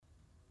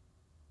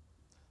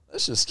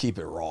Let's just keep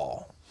it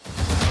raw.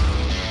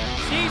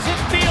 Sees it,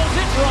 feels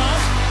it,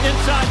 runs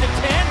inside the 10,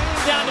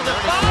 down to the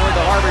 5. Toward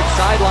the Harvard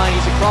sideline,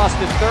 he's across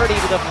the 30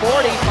 to the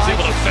 40. He's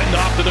able to fend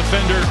off the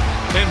defender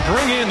and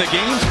bring in the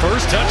game's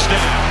first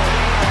touchdown.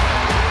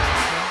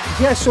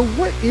 Yeah, so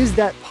what is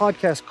that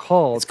podcast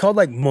called? It's called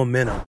like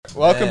Momentum.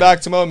 Welcome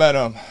back to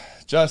Momentum.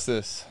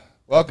 Justice,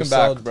 welcome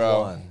back,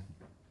 bro. 1.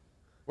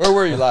 Where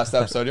were you last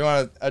episode? You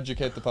want to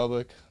educate the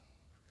public?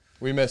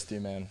 We missed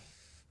you, man.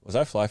 Was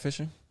I fly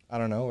fishing? I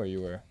don't know where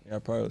you were. Yeah, I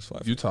probably was fly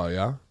fishing. Utah,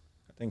 yeah?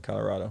 I think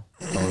Colorado.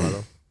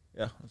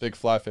 Yeah. Big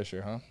fly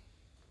fisher, huh?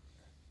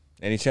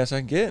 Any chance I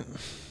can get.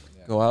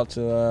 Yeah. Go out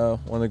to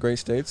one of the great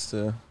states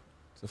to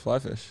fly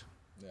fish.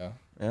 Yeah.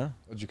 Yeah.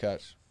 What'd you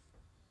catch?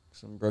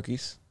 Some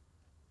brookies.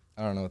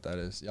 I don't know what that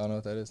is. Y'all know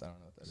what that is? I don't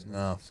know what that is.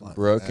 No, Some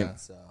brook Yeah. and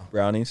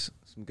brownies.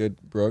 Some good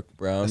brook,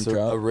 brown It's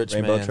trout. a rich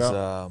rainbow man's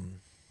trout.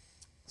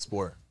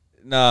 sport.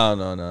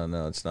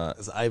 No, it's not.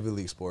 It's an Ivy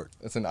League sport.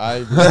 It's an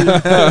Ivy.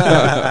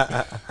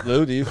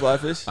 Lou, do you fly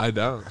fish? I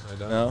don't.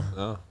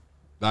 No?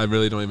 I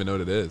really don't even know what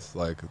it is.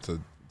 Like, it's a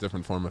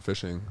different form of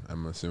fishing,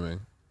 I'm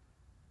assuming.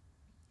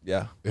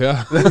 Yeah.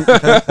 Yeah.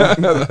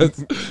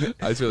 I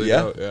really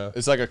don't, yeah.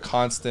 It's like a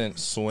constant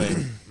swing.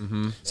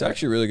 Mm-hmm. It's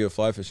actually really good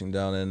fly fishing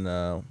down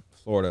in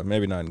Florida.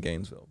 Maybe not in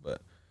Gainesville,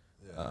 but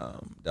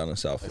down in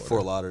South Like Florida.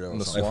 Fort Lauderdale. In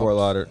the or something. Like Fort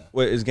Lauderdale.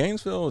 Wait, is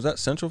Gainesville, is that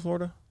Central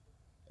Florida?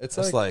 It's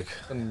It's like,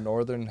 like the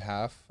northern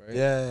half, right?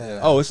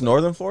 yeah. Oh, it's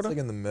Northern It's Florida? like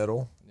in the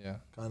middle, Yeah.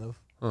 kind of.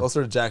 Huh.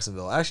 Closer to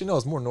Jacksonville. Actually, no,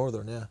 it's more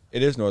northern, yeah.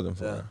 It is Northern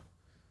Florida.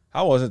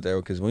 How was it there?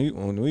 Because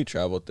when we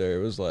traveled there,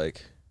 it was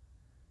like,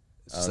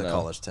 It's just a don't know.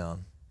 college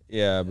town.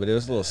 yeah, but it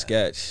was a little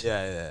sketch.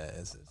 Yeah.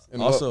 It's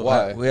And Also,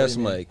 why? we What had do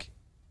some you mean? like,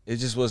 it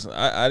just wasn't.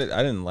 I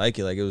didn't like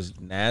it. Like it was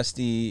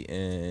nasty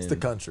and it's the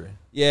country.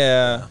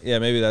 Yeah,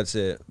 maybe that's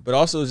it. But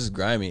also it was just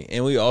grimy,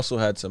 and we also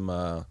had some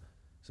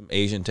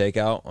Asian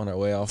takeout on our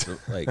way off,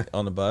 like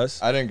on the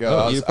bus. I didn't go.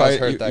 I was you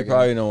hurt that you game.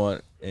 probably don't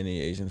want any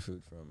Asian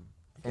food from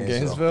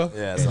Gainesville?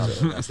 Yeah, it's not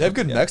really nice. They have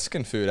good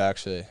Mexican food,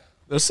 actually.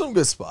 There's some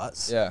good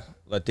spots. Yeah.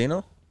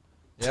 Latino.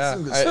 Yeah.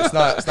 Some good It's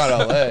not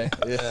LA.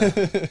 Yeah.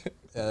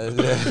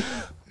 Yeah.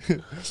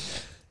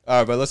 All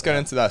right, but let's get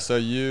into that. So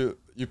you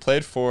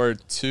played for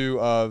two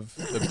of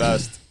the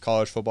best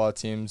college football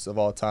teams of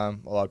all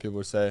time. A lot of people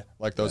would say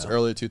like those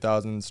early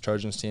 2000s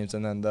Trojans teams,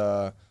 and then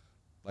the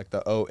 08,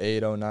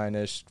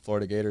 09-ish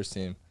Florida Gators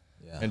team,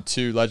 and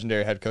two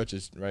legendary head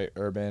coaches, right?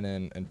 Urban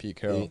and Pete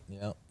Carroll.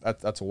 Yeah.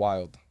 That's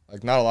wild.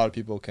 Like not a lot of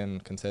people can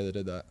say they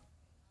did that.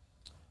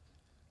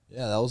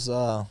 Yeah, that was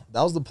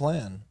the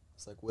plan.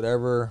 It's like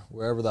wherever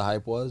the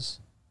hype was,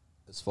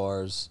 as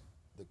far as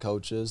the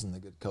coaches and the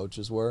good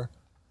coaches were.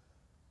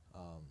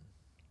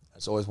 I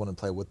just always wanted to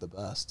play with the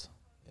best,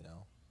 you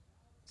know.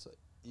 So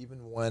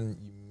even when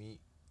you meet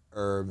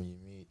Herb and you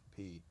meet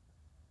Pete,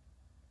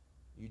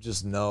 you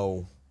just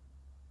know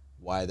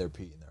why they're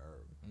Pete and they're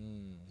Herb.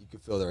 You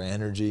can feel their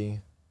energy.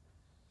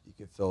 You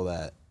can feel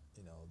that,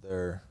 you know,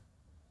 they're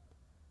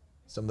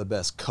some of the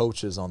best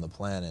coaches on the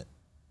planet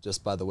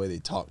just by the way they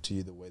talk to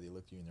you, the way they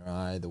look you in their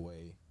eye, the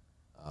way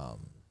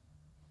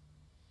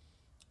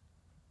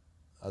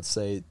I'd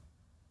say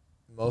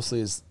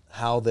mostly is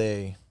how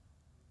they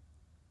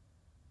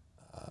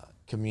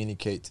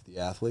communicate to the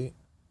athlete.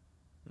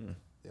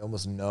 They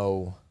almost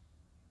know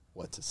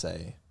what to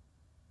say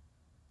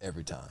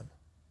every time.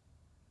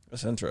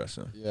 That's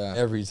interesting. Yeah.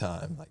 Every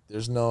time. Like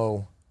there's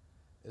no,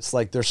 it's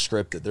like they're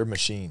scripted. They're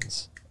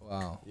machines.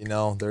 Wow. You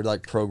know, they're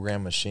like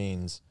program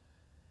machines.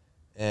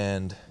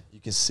 And you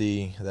can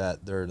see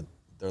that they're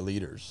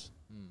leaders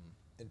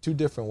in two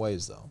different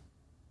ways, though.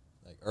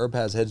 Like Herb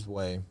has his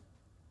way,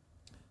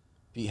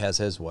 Pete has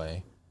his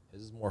way.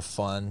 His is more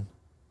fun,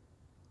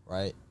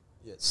 right?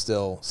 Yet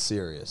still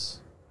serious,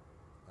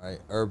 right?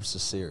 Herb's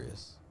just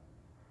serious,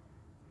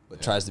 but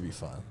tries to be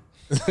fun.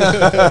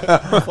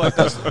 I feel like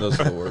those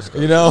are the worst.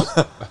 You know,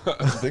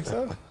 You think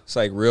so? It's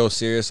like real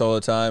serious all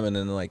the time, and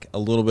then like a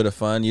little bit of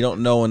fun. You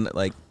don't know when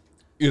like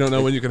You don't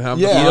know when you can have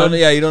Yeah. the you fun?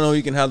 don't you don't know when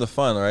you can have the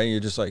fun, right?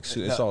 You're just like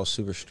it's all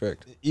super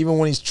strict. even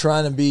when he's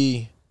trying to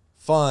be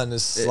fun,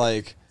 it's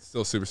like,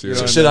 Still super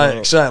serious. should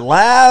I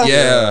laugh?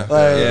 Yeah.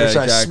 Like, Yeah, should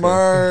I exactly.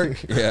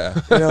 smirk? Yeah,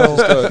 You know,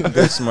 just a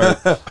good smart.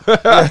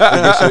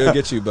 It'll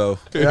get you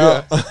both.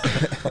 yeah.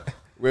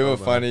 We have a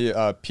funny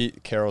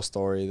Pete Carroll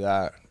story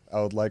that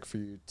I would like for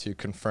you to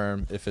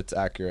confirm if it's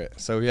accurate.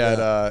 So we had,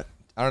 I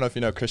don't know if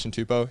you know Christian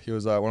Tupou. He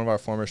was one of our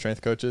former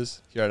strength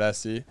coaches here at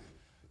SC.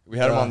 We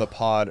had him on the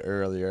pod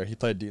earlier. He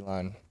played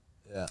D-line.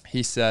 Yeah.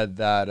 He said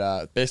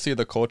that basically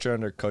the culture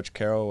under Coach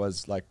Carroll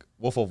was like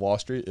Wolf of Wall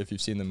Street, if you've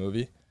seen the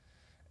movie.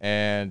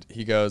 And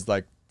he goes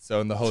like, so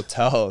in the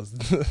hotels,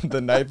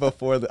 the night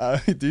before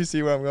do you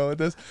see where I'm going with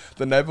this?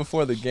 The night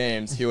before the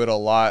games, he would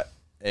allot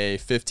a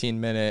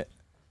 15-minute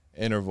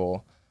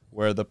interval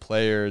where the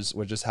players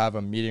would just have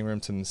a meeting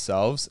room to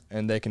themselves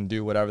and they can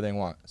do whatever they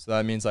want. So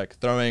that means like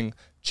throwing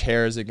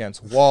chairs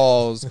against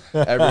walls,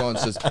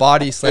 everyone's just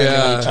body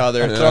slamming each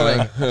other,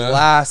 throwing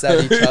glass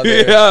at each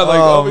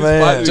other.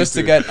 man. Just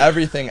to get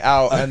everything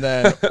out. And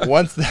then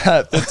once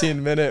that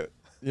 15-minute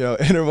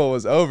interval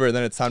was over,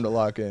 then it's time to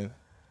lock in.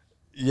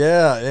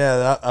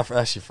 Yeah. I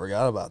actually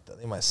forgot about that. I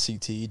think my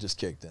CTE just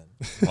kicked in.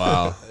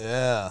 Wow.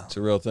 Yeah. It's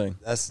a real thing.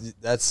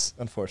 That's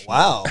Unfortunate.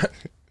 wow.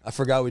 I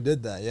forgot we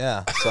did that.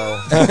 Yeah. So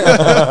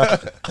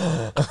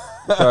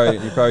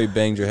You probably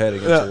banged your head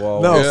against the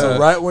wall. no. Yeah. So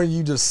right when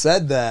you just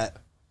said that,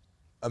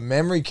 a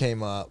memory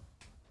came up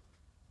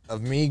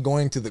of me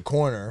going to the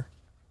corner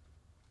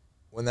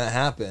when that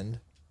happened,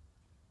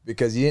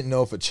 because you didn't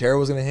know if a chair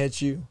was going to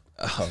hit you.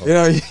 Oh. You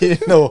know, you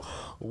didn't know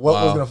what was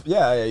Wow. going to.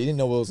 Yeah. You didn't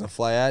know what was going to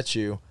fly at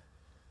you.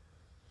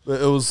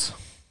 But it was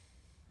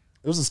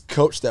this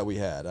coach that we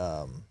had.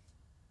 I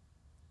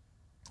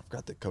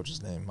forgot the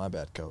coach's name. My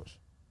bad, coach.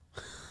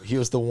 He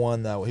was the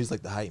one that he was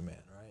like the hype man,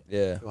 right?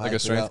 Yeah. Who Like hyped a it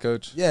strength up.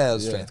 coach? Yeah, it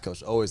was a Yeah. strength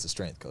coach. Always the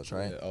strength coach,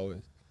 right? Yeah,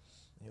 always.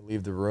 You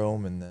leave the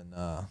room, and then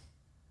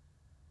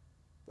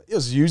but it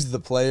was usually the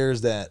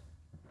players that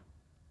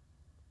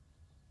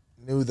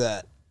knew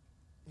that,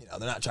 you know,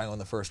 they're not trying to win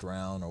the first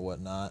round or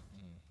whatnot.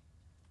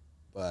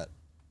 But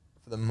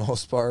for the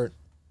most part,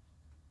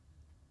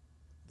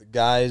 the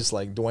guys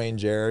like Dwayne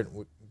Jarrett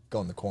would go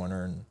in the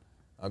corner, and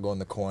I'll go in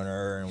the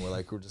corner, and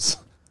we're just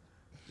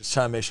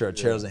trying to make sure a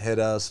chair doesn't hit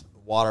us.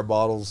 Water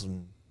bottles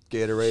and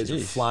Gatorades are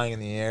Jeez. flying in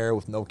the air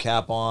with no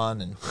cap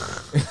on, and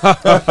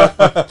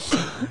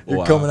you're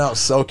Wow. coming out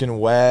soaking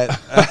wet.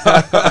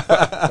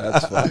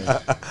 That's funny.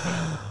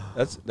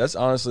 That's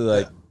honestly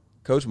like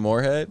Coach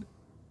Moorhead.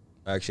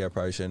 Actually, I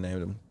probably should have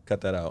named him.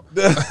 Cut that out.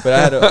 But I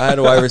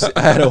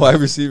had a wide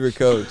receiver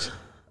coach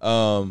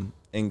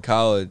in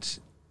college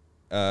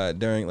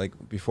during like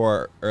before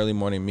our early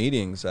morning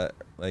meetings at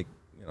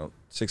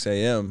 6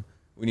 a.m.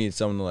 We needed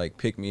someone to like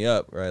pick me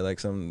up, right? Like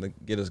something to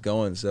get us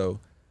going. So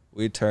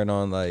we'd turn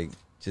on like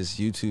just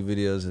YouTube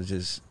videos of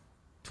just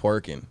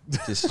twerking,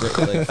 just straight,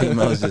 like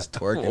females just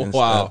twerking. And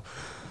Wow.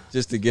 stuff,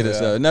 just to get us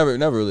up. It never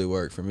really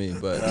worked for me,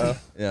 but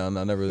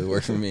never really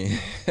worked for me.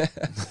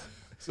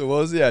 So what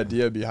was the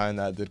idea behind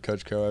that? Did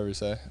Coach Carroll ever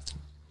say?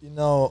 You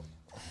know,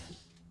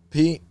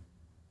 Pete,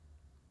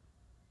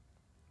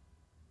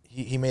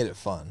 he made it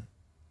fun.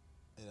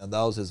 You know,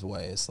 that was his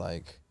way. It's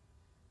like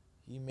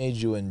he made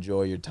you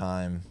enjoy your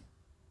time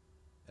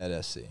at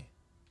SC.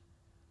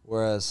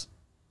 Whereas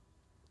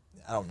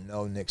I don't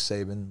know Nick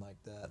Saban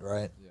like that,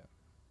 right? Yeah.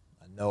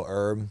 I know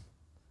Herb.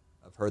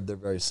 I've heard they're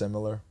very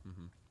similar.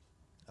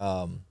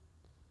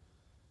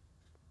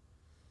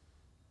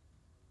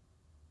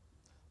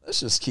 Let's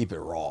just keep it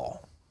raw,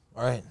 all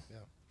right? Yeah.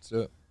 Let's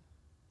do it.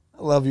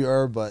 I love you,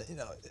 Herb, but you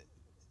know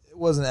it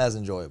wasn't as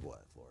enjoyable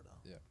at Florida.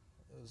 Yeah.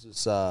 It was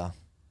just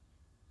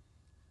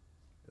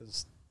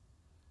let's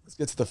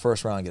get to the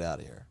first round and get out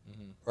of here,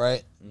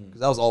 right? Because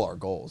that was all our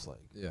goals. Like,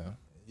 Yeah.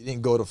 you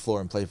didn't go to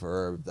Florida and play for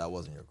Herb if that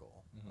wasn't your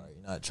goal, right?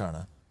 You're not trying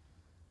to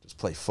just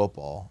play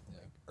football.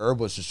 Like, Herb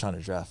was just trying to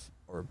draft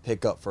or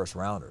pick up first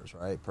rounders,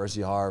 right?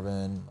 Percy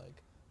Harvin,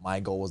 like my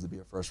goal was to be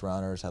a first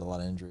rounder. Had a lot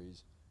of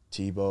injuries.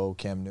 Tebow,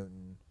 Cam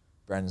Newton,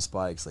 Brandon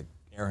Spikes, like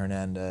Aaron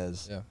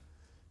Hernandez. Yeah.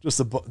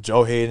 Just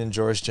Joe Hayden,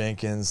 George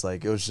Jenkins.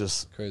 Like, it was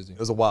just Crazy. It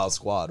was a wild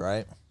squad,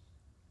 right?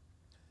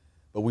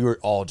 But we were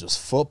all just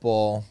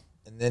football,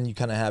 and then you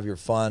kind of have your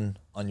fun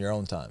on your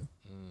own time.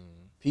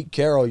 Pete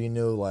Carroll, you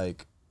knew,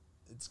 like,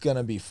 it's going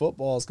to be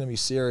football, it's going to be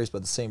serious, but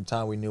at the same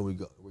time, we knew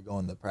we're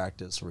going to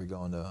practice or we're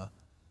going to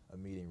a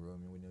meeting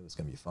room, and we knew it was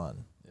going to be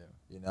fun. Yeah.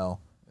 You know?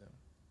 Yeah.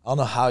 I don't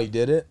know how he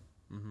did it,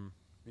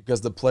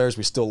 because the players,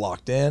 we still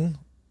locked in,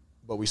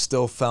 but we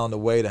still found a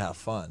way to have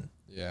fun.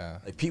 Yeah.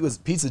 Like,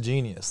 Pete's a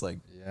genius. Like,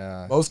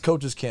 Yeah. most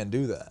coaches can't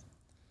do that,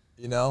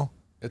 you know?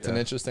 It's an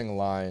interesting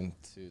line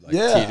to like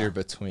Yeah. teeter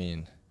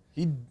between.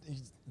 He's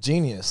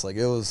genius. Like,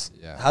 it was,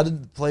 Yeah. how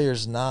did the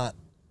players not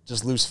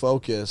just lose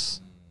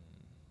focus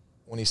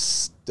when he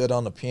stood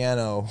on the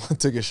piano and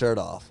took his shirt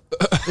off?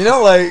 You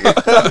know, like,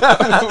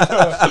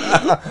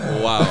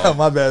 Wow.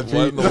 my bad, Pete.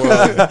 What in the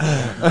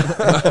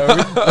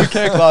world? We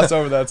can't gloss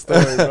over that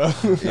story, bro.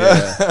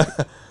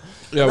 Yeah.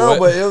 Yeah, No, what?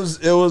 but it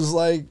was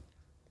like,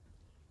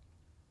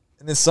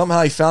 and then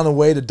somehow he found a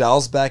way to dial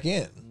us back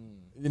in.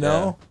 You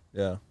know?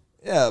 Yeah.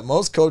 Yeah,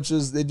 most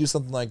coaches, they do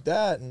something like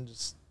that and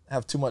just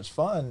have too much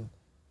fun.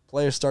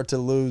 Players start to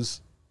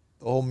lose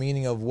the whole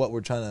meaning of what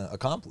we're trying to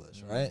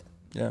accomplish, right?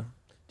 Yeah.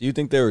 Do you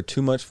think they were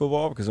too much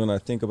football? Because when I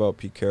think about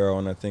Pete Carroll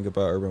and I think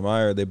about Urban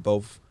Meyer, they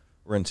both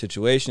were in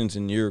situations,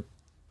 and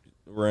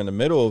we're in the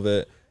middle of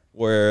it,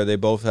 where they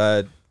both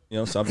had,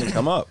 something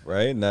come up,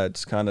 right? And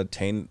that's kind of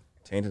tainted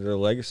their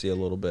legacy a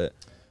little bit.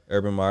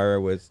 Urban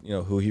Meyer with,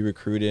 who he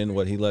recruited and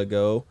what he let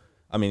go.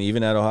 I mean,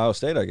 even at Ohio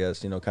State, I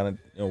guess,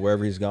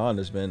 wherever he's gone,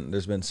 there's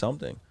been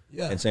something.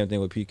 Yeah. And same thing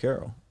with Pete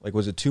Carroll. Like,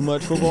 was it too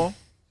much football?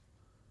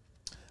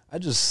 I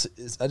just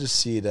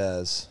see it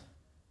as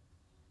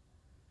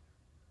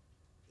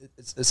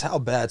it's how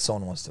bad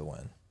someone wants to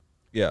win.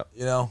 Yeah.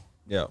 You know,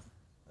 Yeah.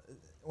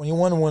 when you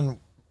want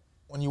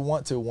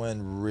to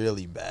win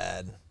really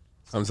bad,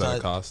 Comes at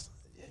a cost.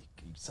 you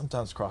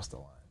sometimes cross the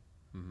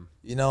line.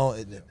 You know,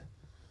 I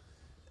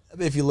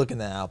mean, if you look in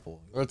the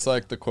Apple, Or it's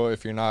like the quote: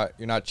 "If you're not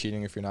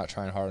cheating, if you're not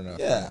trying hard enough."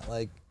 yeah,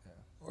 like,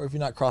 or if you're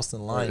not crossing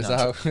the line, Is not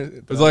that how?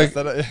 It's like,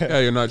 yeah. yeah,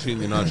 you're not cheating,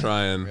 you're not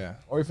trying. Yeah.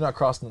 or if you're not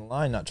crossing the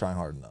line, not trying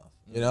hard enough.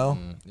 You know,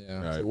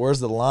 Yeah. Right. So where's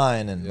the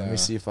line? And let Yeah. me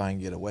see if I can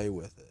get away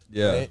with it.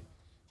 Yeah. right?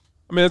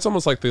 I mean, it's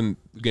almost like the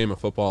game of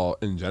football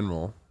in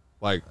general,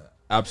 like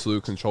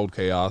absolute controlled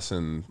chaos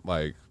and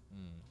like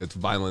it's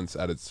violence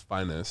at its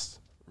finest,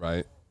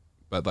 right?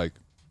 But like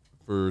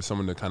for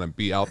someone to kind of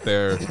be out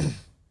there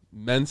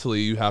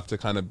mentally, you have to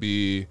kind of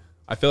be.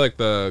 I feel like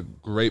the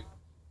great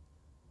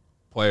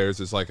players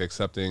is like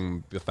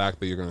accepting the fact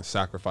that you're going to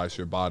sacrifice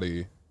your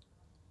body,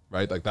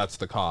 right? Like that's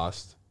the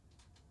cost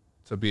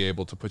to be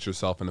able to put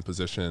yourself in a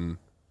position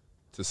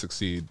to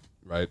succeed,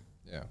 right?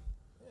 Yeah.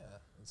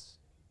 It's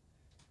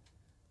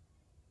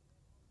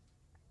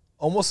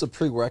almost a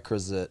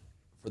prerequisite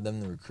for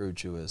them to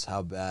recruit you is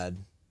how bad.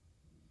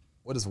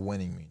 What does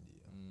winning mean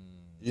to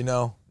you? You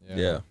know,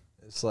 Yeah.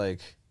 it's like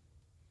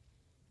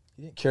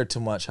he didn't care too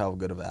much how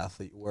good of an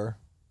athlete you were.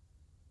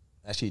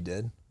 Actually, he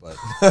did, but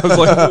I was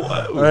like,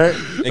 what? right?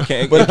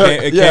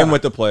 It Yeah. came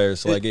with the players.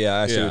 So like, yeah,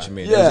 I see Yeah. what you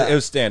mean. Yeah. It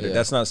was standard. Yeah.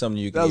 That's not something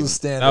you can. That was a even-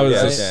 standard. That was Yeah,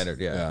 right? it's standard.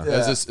 Yeah.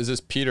 Yeah. Is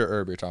this Peter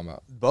Erb you're talking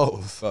about?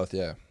 both. Both,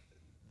 yeah.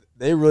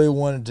 They really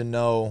wanted to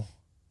know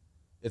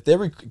if they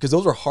because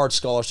those are hard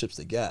scholarships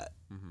to get,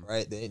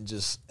 right? They didn't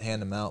just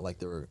hand them out like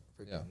they were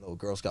freaking little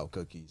Girl Scout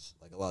cookies,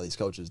 like a lot of these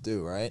coaches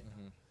do, right?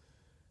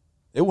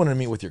 They wanted to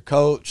meet with your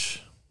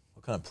coach.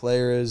 What kind of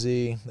player is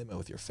he? They met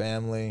with your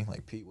family.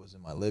 Like Pete was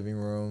in my living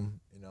room,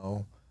 you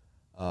know,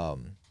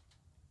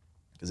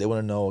 because they want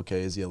to know,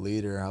 okay, is he a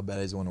leader? How bad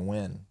does he want to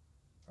win,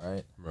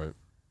 right? Right.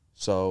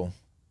 So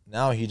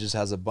now he just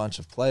has a bunch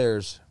of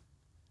players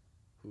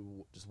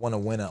who just want to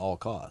win at all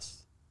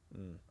costs,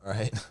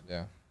 right?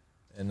 Yeah.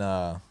 And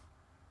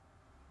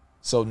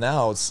so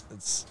now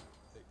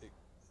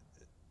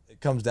it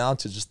comes down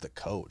to just the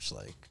coach.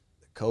 Like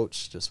the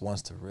coach just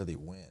wants to really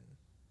win.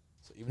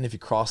 So even if he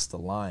crossed the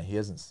line, he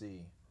doesn't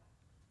see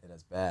it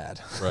as bad.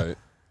 Right.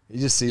 He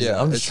just sees it.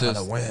 I'm just it's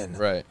trying to win.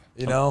 Right.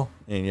 You know?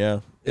 And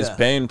yeah. Is Yeah.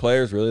 paying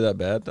players really that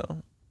bad though?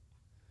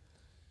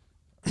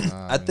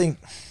 I think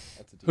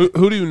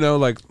Who do you know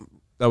like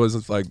that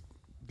was like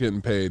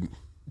getting paid?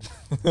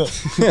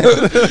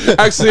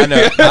 Actually, I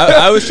know.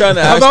 I was trying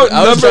to. How Ask, about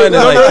I was trying to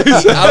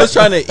numbers? like. I was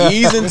trying to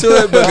ease into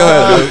it, but go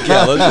ahead. Luke.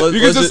 Yeah, let's you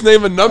can just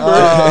name a number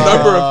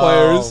of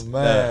players. Oh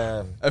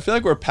man. I feel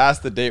like we're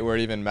past the date where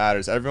it even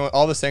matters.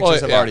 All the sanctions Well,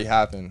 have yeah. already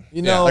happened.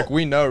 You know- like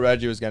we know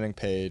Reggie was getting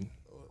paid.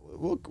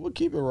 We'll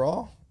keep it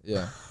raw.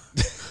 Yeah.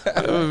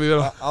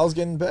 I was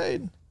getting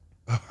paid.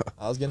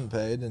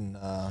 And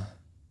the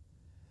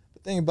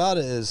thing about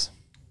it is,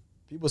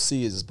 people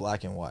see it as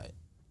black and white,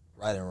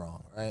 right and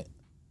wrong, right?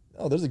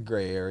 No, there's a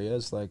gray area.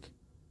 It's like,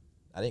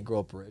 I didn't grow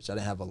up rich. I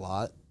didn't have a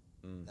lot.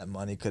 That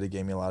money could have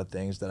gave me a lot of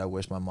things that I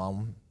wish my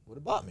mom would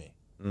have bought me,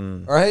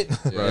 right?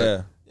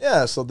 Yeah.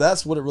 Yeah, so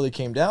that's what it really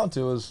came down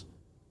to is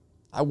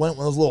I went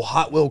with those little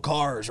Hot Wheel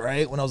cars,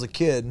 right? When I was a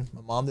kid, my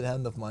mom didn't have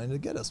enough money to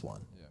get us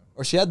one.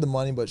 Or she had the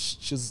money, but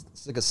she's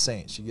like a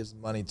saint. She gives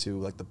money to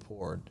like the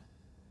poor,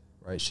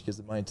 right? She gives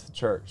the money to the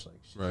church. Like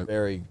she's a Right.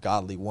 very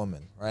godly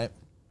woman, right?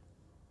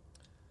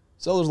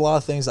 So there's a lot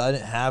of things I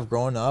didn't have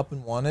growing up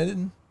and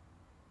wanted.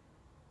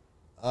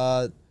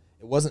 It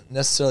wasn't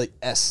necessarily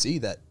SC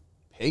that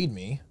paid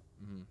me.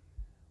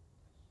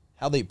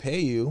 How they pay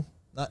you,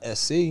 not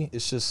SC,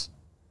 it's just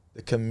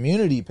the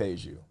community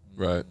pays you.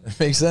 Right.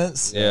 Makes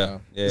sense? Yeah.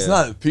 Yeah. It's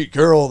not Pete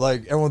Carroll.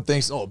 Like everyone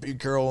thinks, oh, Pete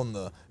Carroll and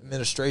the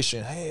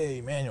administration. Hey,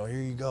 Emmanuel, here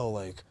you go.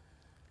 Like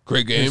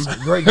Great game.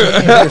 great game.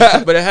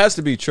 But it has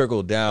to be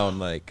trickled down,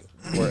 like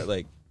where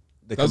like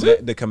Does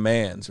it? the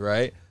commands,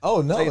 right?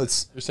 Oh no,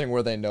 it's You're saying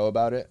where they know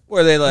about it?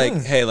 Where they like,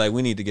 hey, like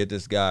we need to get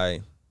this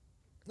guy.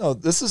 no.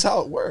 This is how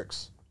it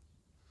works,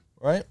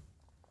 right?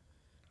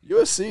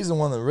 USC is in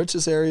one of the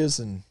richest areas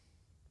in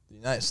the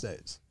United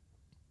States.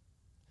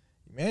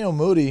 Emmanuel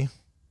Moody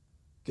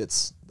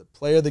gets the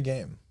player of the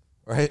game,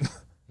 right?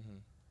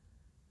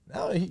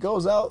 Now he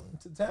goes out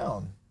to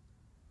town.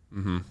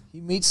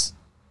 He meets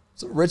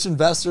some rich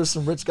investors,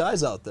 some rich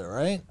guys out there,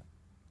 right?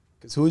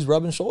 Because who he's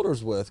rubbing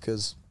shoulders with?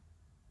 Because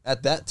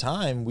at that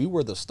time, we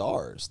were the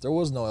stars. There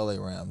was no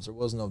LA Rams. There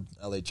was no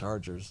LA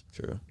Chargers.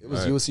 True. It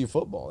was Right. USC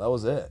football. That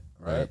was it,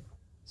 right? Right.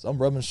 So I'm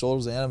rubbing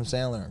shoulders with Adam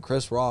Sandler and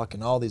Chris Rock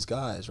and all these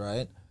guys,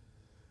 right?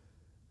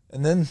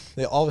 And then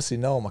they obviously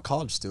know I'm a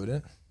college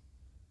student.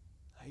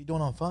 How you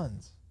doing on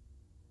funds?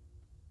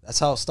 That's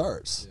how it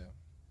starts. Yeah.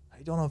 How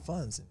you doing on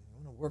funds? And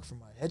you want to work for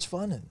my hedge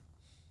fund? And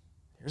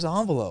here's an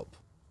envelope.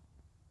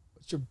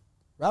 What's your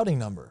routing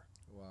number?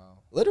 Wow.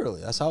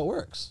 Literally, that's how it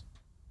works,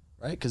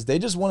 right? Because they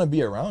just want to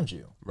be around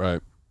you.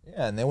 Right.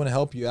 Yeah, and they want to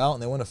help you out,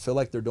 and they want to feel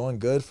like they're doing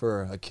good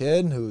for a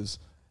kid who's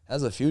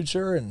has a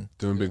future, and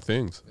Doing big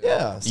things.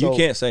 yeah, You so,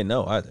 can't say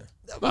no either.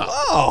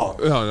 Oh,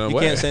 Oh, no You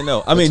way. can't say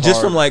no. I mean, just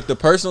from hard. like the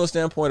personal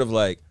standpoint of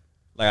like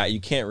you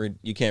can't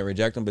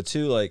reject them, but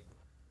two like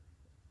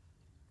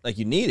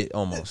you need it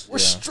almost. we're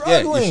Yeah,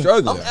 struggling. you're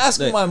struggling. I'm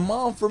asking Like, my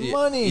mom for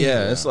money.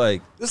 Yeah, it's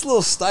like This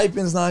little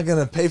stipend's not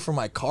gonna pay for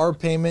my car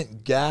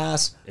payment,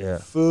 gas, Yeah.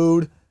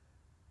 food.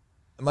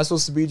 Am I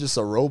supposed to be just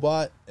a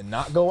robot and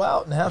not go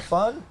out and have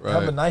fun?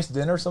 Have a Right. nice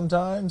dinner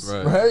sometimes,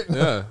 Right. right?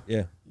 Yeah.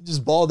 yeah. you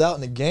just balled out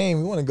in the game.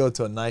 You want to go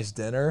to a nice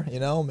dinner,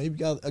 you know? Maybe you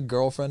got a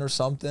girlfriend or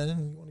something,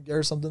 and you want to get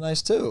her something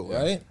nice too,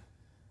 right?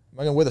 Am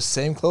I gonna wear the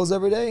same clothes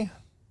every day?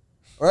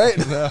 Right?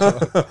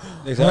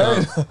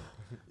 Exactly.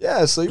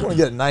 Yeah, so you want to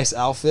get a nice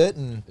outfit,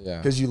 and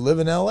because you live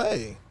in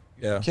LA,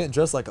 Yeah. you can't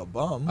dress like a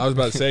bum. I was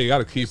about to say you got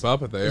to keep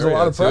up with the There's area a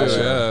lot of too, pressure.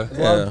 yeah. There's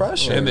a lot of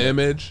pressure. And the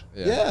image.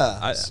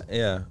 Yeah.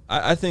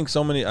 I think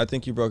so many. I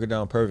think you broke it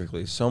down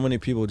perfectly. So many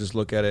people just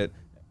look at it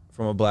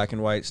from a black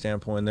and white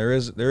standpoint. There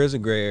is a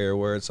gray area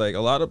where it's like a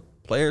lot of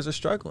players are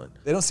struggling.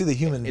 They don't see the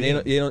human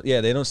being.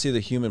 They don't see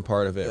the human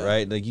part of it,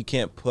 right? Like you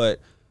can't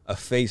put a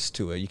face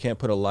to it. You can't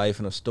put a life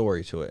and a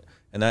story to it,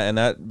 and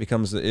that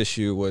becomes the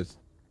issue with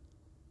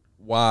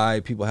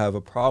why people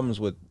have problems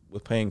with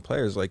paying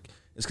players. Like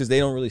it's because they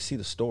don't really see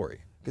the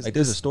story. Like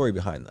there's a story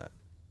behind that.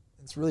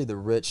 It's really the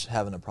rich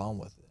having a problem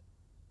with it.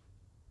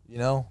 You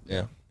know?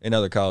 Yeah. In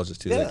other colleges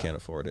too, they can't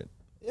afford it.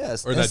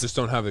 Yes. Or that just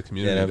don't have the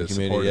community to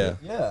support it.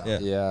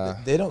 Yeah.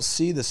 They don't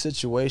see the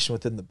situation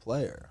within the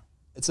player.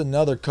 It's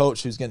another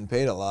coach who's getting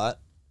paid a lot,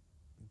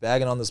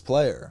 bagging on this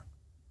player,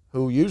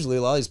 who usually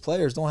a lot of these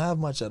players don't have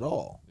much at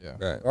all.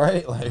 Yeah.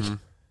 Right? Like,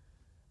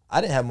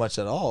 I didn't have much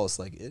at all. It's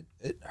like it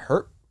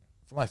hurt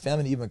for my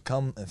family to even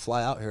come and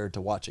fly out here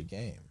to watch a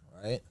game,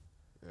 right?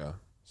 Yeah.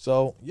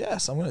 So,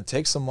 yes, I'm going to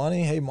take some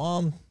money. Hey,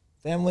 mom,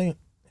 family,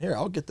 here,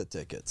 I'll get the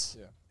tickets.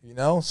 Yeah. You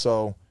know,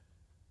 so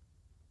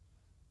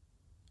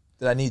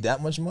did I need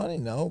that much money?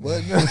 No,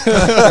 but you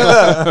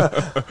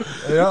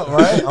know,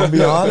 right? I'll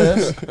be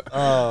honest.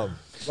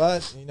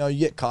 But you know, you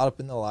get caught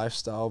up in the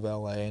lifestyle of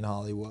LA and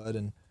Hollywood,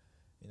 and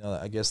you know,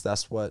 I guess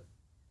that's what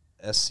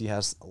SC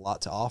has a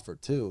lot to offer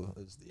too,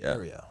 is the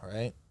area,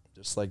 right?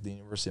 Just like the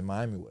University of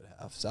Miami would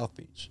have, South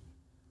Beach.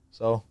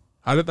 So,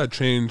 how did that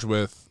change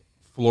with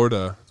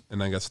Florida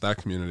and I guess that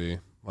community?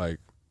 Like,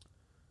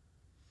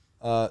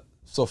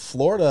 so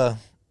Florida,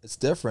 it's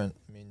different.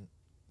 I mean,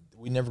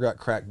 we never got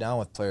cracked down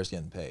with players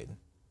getting paid.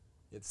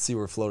 You have to see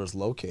where Florida's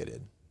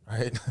located,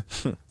 right?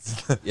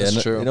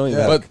 That's true.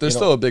 But there's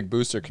still a big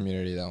booster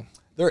community, though.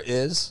 There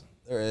is,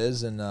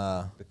 and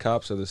the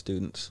cops are the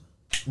students.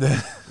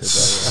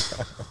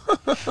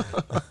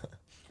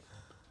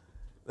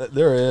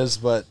 There is,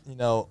 but you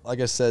know, like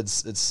I said,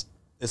 it's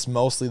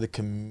mostly the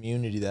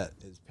community that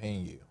is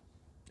paying you,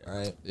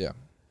 right? Yeah.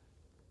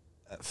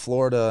 At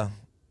Florida,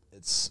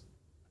 it's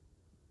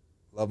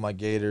love my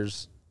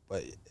Gators,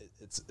 but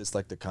it's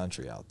like the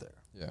country out there.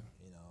 Yeah.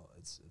 You know,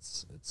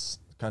 it's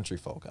country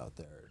folk out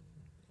there.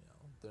 You know,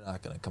 they're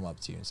not gonna come up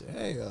to you and say,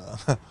 "Hey, you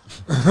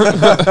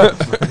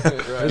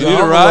need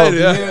a ride?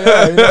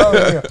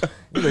 Yeah.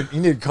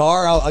 You need a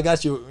car? I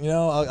got you. You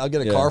know, I'll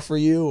get a car for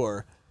you."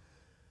 Or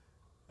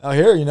out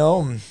here, you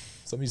know,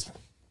 some of these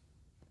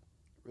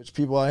rich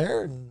people out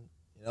here, and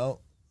you know,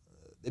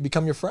 they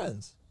become your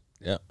friends.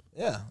 Yeah.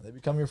 Yeah, they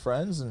become your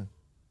friends, and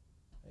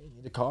hey, you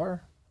need a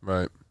car?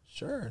 Right.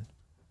 Sure.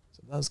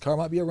 Sometimes the car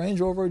might be a Range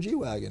Rover or a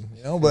G-Wagon,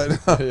 you know, but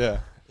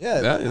Yeah.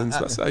 And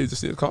that's how you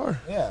just need a car.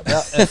 Yeah,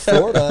 but in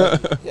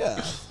Florida,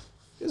 yeah,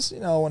 because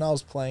you know when I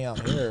was playing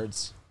out here,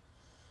 it's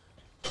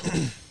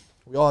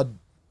we all had,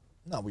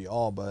 not we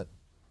all, but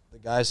the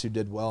guys who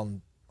did well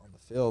on the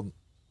field,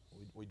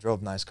 we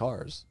drove nice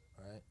cars,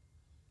 right?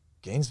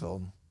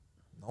 Gainesville,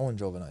 no one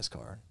drove a nice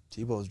car.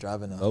 Tebow was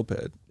driving a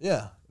Moped.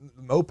 Yeah,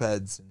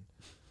 mopeds, and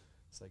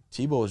it's like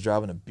Tebow was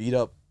driving a beat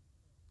up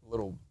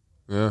little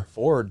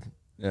Ford.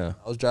 Yeah.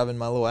 I was driving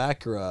my little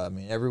Acura. I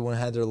mean, everyone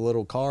had their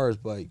little cars,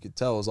 but you could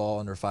tell it was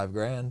all under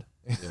 $5,000.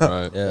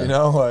 Right. Yeah. You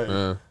know,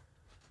 like,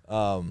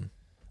 I'm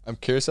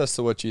curious as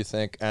to what you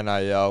think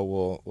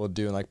NIL will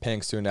do in like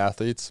paying student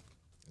athletes.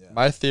 Yeah.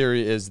 My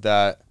theory is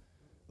that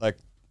like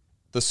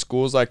the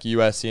schools like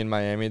USC and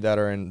Miami that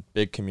are in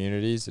big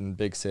communities and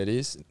big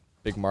cities,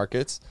 big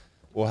markets,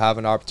 will have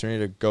an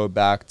opportunity to go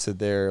back to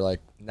their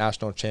like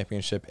national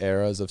championship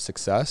eras of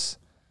success.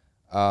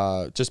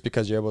 Just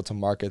because you're able to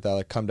market that,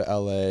 like come to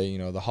LA, you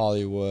know, the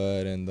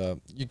Hollywood,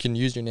 and you can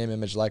use your name,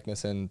 image,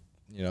 likeness, and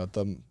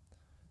the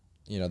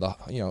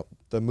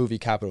movie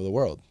capital of the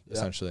world,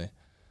 essentially.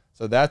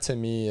 So that to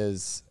me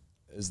is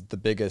the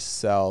biggest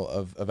sell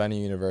of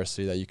any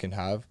university that you can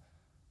have.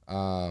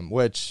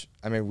 Which,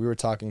 I mean, we were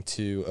talking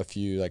to a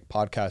few like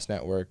podcast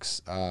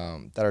networks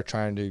that are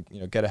trying to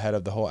get ahead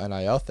of the whole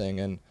NIL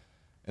thing, and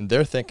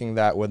they're thinking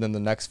that within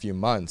the next few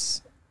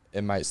months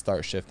it might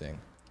start shifting.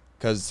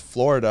 Because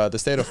Florida, the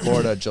state of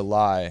Florida,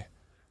 July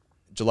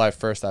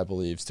 1st, I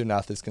believe, student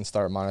athletes can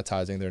start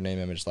monetizing their name,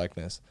 image,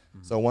 likeness.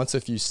 Mm-hmm. So once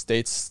a few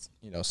states,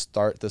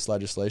 start this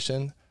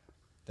legislation,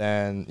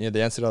 then the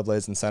NCAA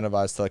is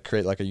incentivized to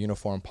create like a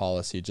uniform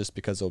policy, just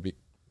because it'll be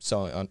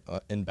so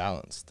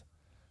imbalanced.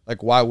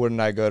 Like, why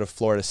wouldn't I go to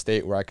Florida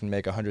State where I can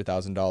make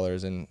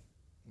 $100,000 and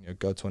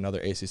go to another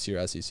ACC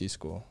or SEC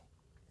school?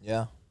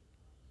 Yeah.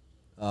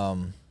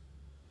 Like,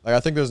 I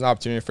think there's an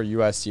opportunity for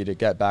USC to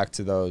get back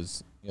to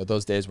those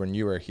days when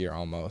you were here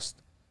almost,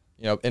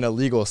 in a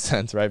legal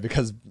sense, right?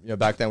 Because,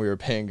 back then we were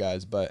paying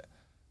guys, but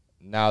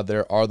now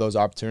there are those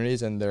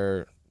opportunities, and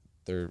they're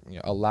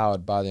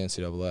allowed by the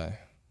NCAA.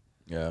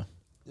 Yeah.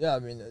 Yeah, I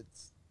mean,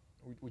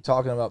 we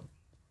talking about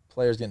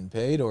players getting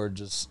paid, or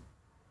just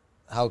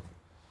how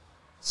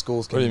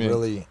schools What do can you mean?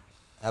 really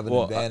have an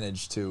Well,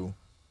 advantage to.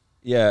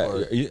 Yeah,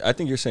 Or- I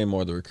think you're saying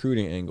more the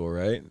recruiting angle,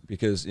 right?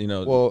 Because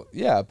Well,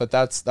 yeah, but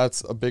that's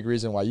a big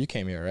reason why you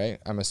came here, right?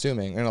 I'm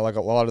assuming, and like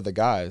a lot of the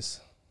guys.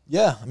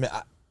 Yeah, I mean,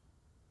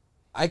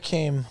 I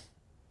came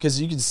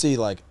because you can see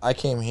like I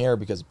came here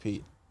because of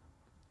Pete.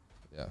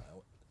 Yeah.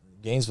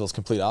 Gainesville's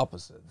complete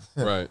opposite.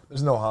 Right.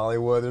 There's no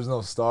Hollywood. There's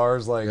no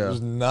stars. Like Yeah.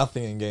 there's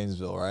nothing in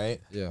Gainesville,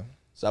 right? Yeah.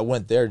 So I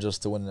went there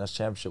just to win the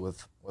national championship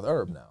with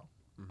Herb. Now,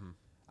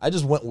 I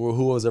just went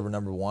who was ever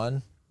number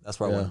one. That's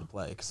where I Yeah. wanted to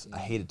play because I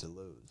hated to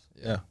lose.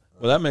 Yeah.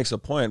 Well, that makes a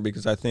point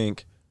because I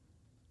think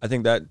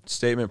that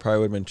statement probably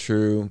would have been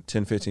true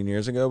 10, 15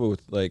 years ago, but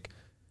with like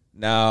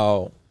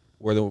now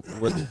where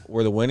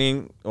the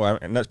winning,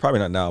 and that's probably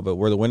not now, but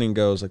where the winning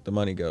goes, like the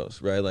money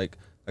goes, right? Like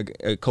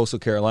a Coastal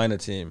Carolina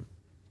team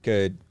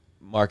could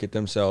market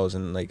themselves,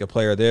 and like a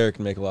player there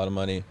can make a lot of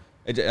money.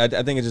 I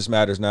think it just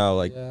matters now.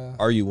 Like, Yeah.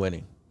 are you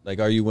winning? Like,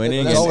 are you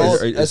winning? That's And all-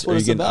 are that's what you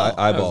it's getting about.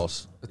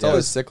 eyeballs? It's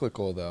always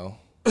cyclical, though.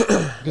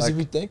 Because if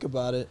you think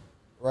about it,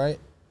 right,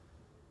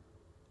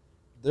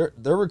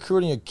 they're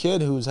recruiting a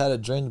kid who's had a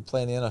dream to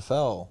play in the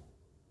NFL,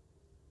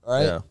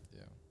 right? Yeah,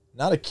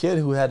 Not a kid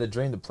who had a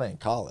dream to play in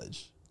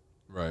college.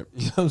 Right.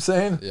 You know what I'm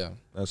saying? Yeah.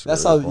 that's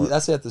That's really how the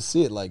point. you have to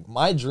see it. Like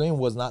my dream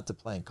was not to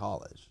play in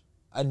college.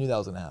 I knew that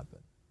was gonna happen,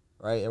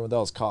 right? Everyone that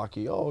was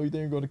cocky. Oh, you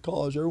think you're going to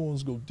college?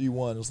 Everyone's go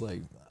D1. It's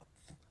like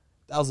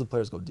thousands of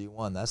players go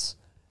D1.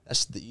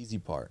 That's the easy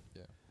part.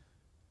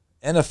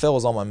 Yeah. NFL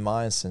was on my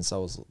mind since I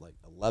was like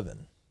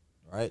 11,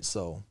 right?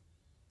 So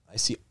I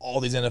see all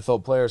these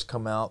NFL players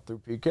come out through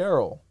Pete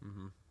Carroll.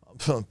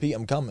 Pete,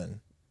 I'm coming.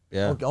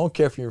 Yeah. I don't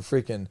care if you're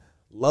freaking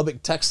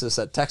Lubbock, Texas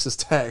at Texas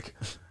Tech.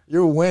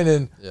 You're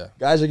winning. Yeah.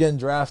 Guys are getting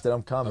drafted.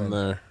 I'm coming. I'm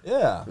there.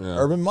 Yeah. Yeah.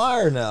 Urban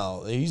Meyer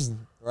now. He's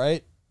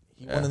right.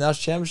 He won Yeah. the national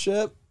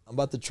championship. I'm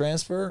about to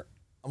transfer.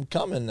 I'm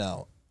coming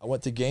now. I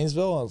went to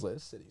Gainesville. I was like,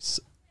 this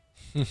city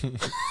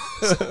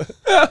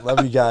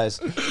love you guys.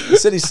 The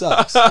city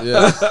sucks.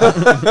 Yeah.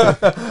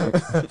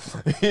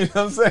 You know what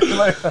I'm saying?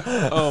 Like,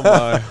 Oh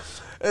my.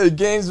 hey,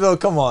 Gainesville,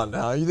 come on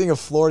now. You think of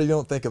Florida, you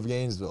don't think of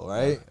Gainesville,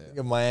 right? Think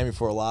of Miami,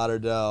 Fort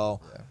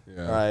Lauderdale,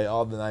 Yeah. right?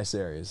 All the nice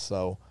areas.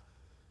 So,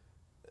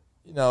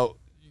 you know,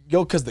 you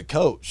go because the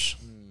coach.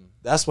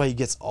 That's why he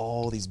gets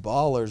all these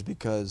ballers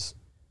because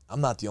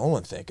I'm not the only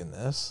one thinking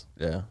this.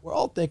 Yeah. We're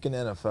all thinking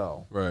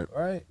NFL, Right.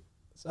 right?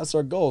 So that's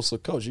our goal. So,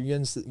 coach, you can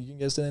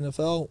get us to the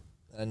NFL.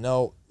 And I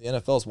know the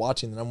NFL is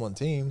watching the number one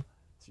team.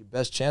 So your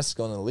best chance to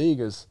go in the league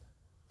is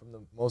from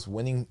the most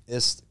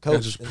winningest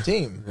coach and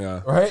team.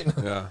 Yeah. Right?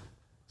 Yeah.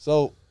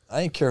 So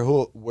I didn't care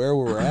where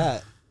we were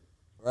at,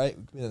 right?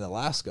 We could be in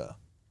Alaska.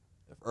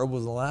 If Herb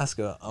was in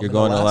Alaska, I'm You're in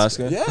going to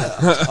Alaska. Alaska?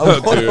 Yeah.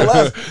 I'm going to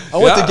Alaska. I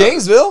went to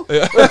Gainesville.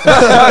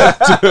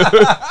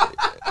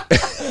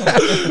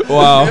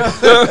 Wow.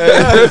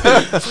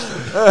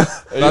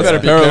 You better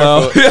be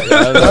parallel.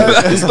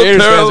 careful. These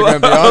Gators fans are going to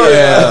be on it.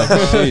 Yeah.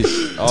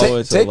 Jeez. All the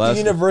way to Take the Alaska.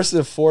 University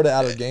of Florida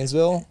out of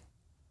Gainesville.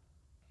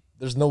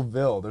 There's no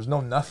Ville. There's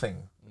no nothing.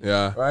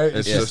 Yeah. Right?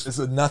 It's It's just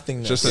a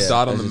nothingness. just a Yeah.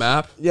 dot on the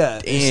map. yeah.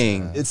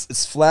 Dang.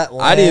 It's flat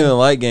land. I didn't even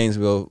like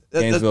Gainesville, but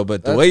the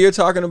that's- way you're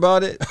talking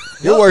about it,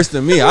 you're worse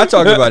than me. I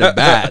talk about it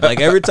bad. Like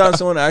every time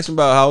someone asks me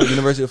about how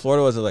University of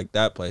Florida was, they're like,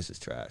 that place is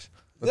trash.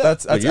 But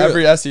that's But you're-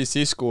 every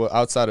SEC school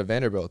outside of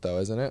Vanderbilt, though,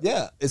 isn't it?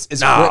 Yeah. It's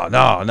No,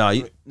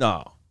 great.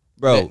 no,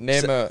 bro.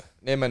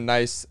 Name a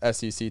nice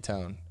SEC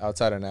town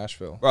outside of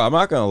Nashville. Bro, I'm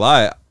not gonna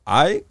lie.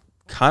 I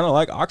kind of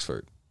like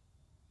Oxford.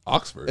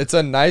 Oxford. It's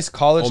a nice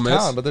college Ole Miss?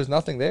 town, but there's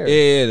nothing there.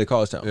 Yeah, the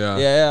college town. Yeah.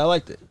 yeah, I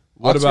liked it.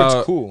 What Oxford's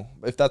about cool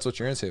if that's what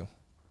you're into.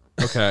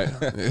 Okay.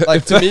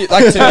 Like to me,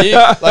 like I grew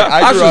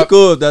Oxford's up.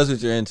 cool if that's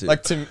what you're into.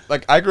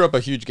 Like I grew up a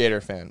huge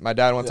Gator fan. My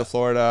dad went to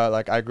Florida.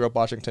 Like I grew up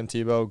watching Tim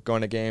Tebow,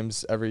 going to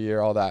games every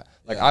year, all that.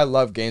 Like I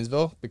love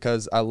Gainesville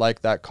because I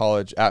like that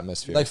college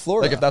atmosphere. Like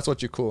Florida. Like if that's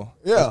what you're cool.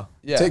 Yeah.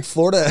 Yeah. Take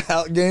Florida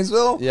out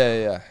Gainesville.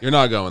 Yeah. You're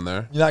not going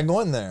there. You're not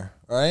going there,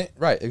 right?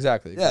 Right.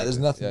 Exactly. Yeah, there's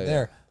nothing Yeah,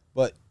 there.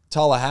 But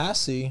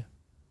Tallahassee,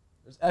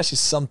 there's actually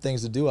some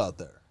things to do out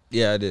there.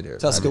 yeah, I did hear.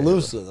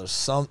 Tuscaloosa, there's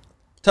some.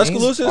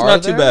 Tuscaloosa is Are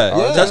not too there? bad.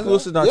 Yeah.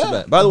 Tuscaloosa is not Yeah. too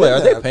bad. By the I've way, been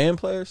are they there. paying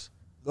players?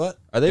 What?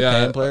 Are they Yeah.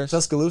 paying players?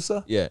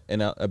 Tuscaloosa? Yeah,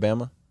 in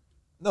Alabama.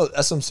 No,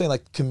 that's what I'm saying.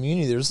 Like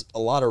community, there's a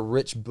lot of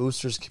rich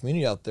boosters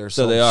community out there.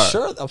 So they are.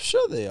 I'm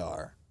sure they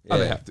are. Oh,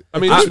 they Yeah. have to. I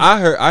mean, I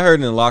heard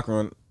in the locker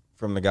room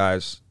from the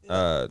guys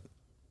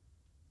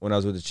when I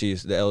was with the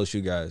Chiefs, the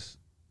LSU guys.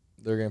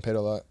 They're getting paid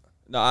a lot.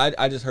 No,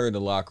 I just heard in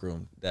the locker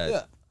room that.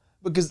 Yeah,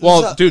 because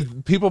well, there's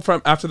dude, people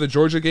from after the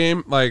Georgia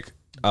game, like,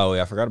 Oh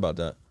yeah, I forgot about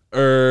that.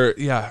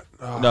 yeah.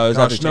 Oh, No, it was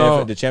gosh,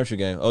 after the championship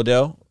game.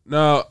 Odell.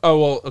 No. Oh,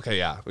 well, okay,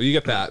 yeah. Well, you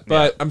get that.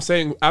 But I'm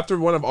saying after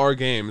one of our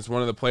games,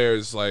 one of the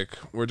players, like,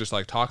 we're just,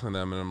 like, talking to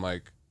them, and I'm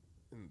like,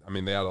 I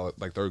mean, they had,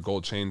 like, their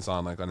gold chains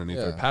on, like, underneath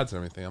their pads and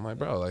everything. I'm like,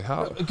 bro, like,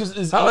 how? because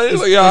it's, How- it's,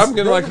 yeah, it's- I'm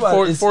getting, like, think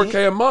about it.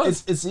 4K a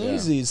month. It's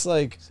easy. It's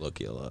like It's low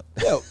key a lot.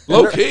 yeah,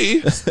 Low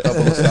key.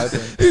 Double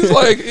stipend. he's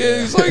like,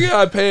 yeah,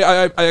 I pay.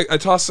 I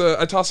toss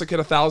a kid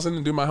 1,000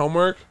 and do my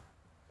homework,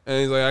 and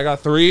he's like, I got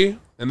 3,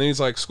 and then he's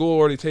like, school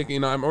already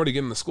taking. I'm already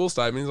getting the school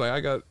stipend. He's like,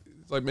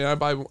 like, man, I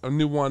buy a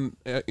new one,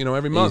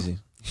 every month.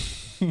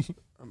 Easy.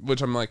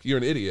 Which I'm like, you're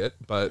an idiot,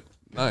 but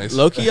nice.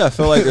 Low key, I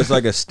feel like there's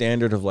like a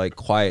standard of like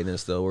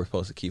quietness though we're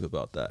supposed to keep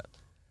about that.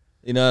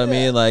 You know what I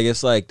mean? Like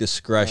it's like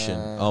discretion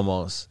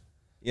almost.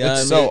 You know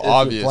It's what I so mean?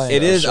 obvious.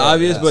 It is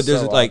obvious, but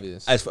there's so like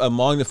obvious. as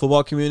among the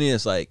football community,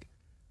 it's like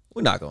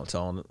we're not gonna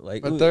tell them.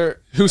 Like, But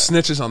they're Who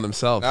snitches on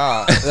themselves?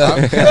 nah.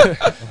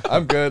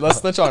 I'm good. Let's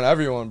snitch on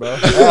everyone, bro.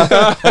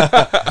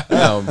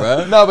 no,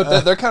 bro. No,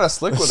 but they're kind of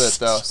slick with it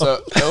though.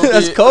 So it'll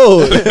That's be-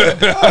 cold.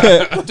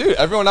 dude.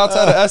 Everyone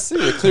outside of SC,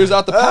 it clears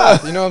out the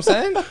path. You know what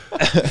I'm saying?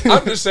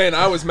 I'm just saying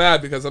I was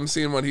mad because I'm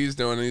seeing what he's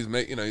doing and he's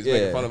making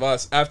fun of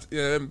us.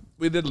 After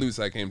we did lose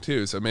that game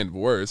too, so it made it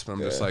worse. But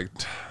I'm just like,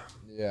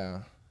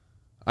 Yeah.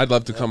 I'd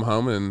love to come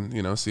home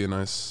and see a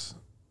nice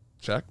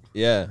check.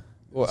 Yeah.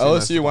 Well, See a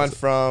nice LSU went deposit.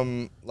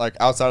 from like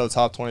outside of the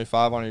top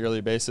 25 on a yearly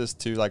basis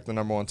to like the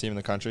number 1 team in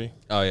the country.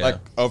 Oh yeah. Like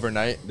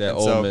overnight. that And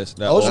Ole so- Miss.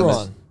 That Ole Miss.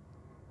 Ogeron.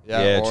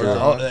 Yeah, true.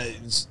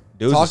 Orgeron.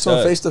 Dude's Talk a to him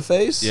stud. face to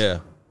face. Yeah.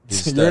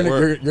 He's a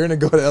You're stud. gonna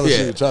go to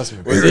LSU. Yeah. Trust me.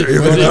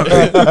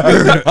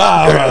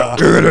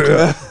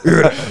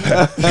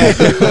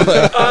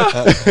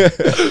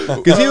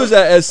 Because he was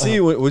at SC.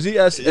 Was he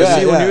at SC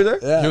when you were there?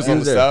 Yeah, He was on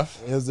the there.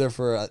 staff. He was there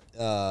for.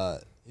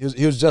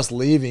 He was just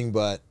leaving,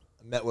 but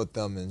met with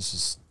them and it's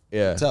just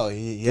Yeah. tell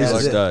he He's has a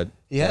it. stud.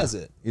 He has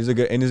it. He's a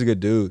good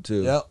dude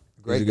too. Yep.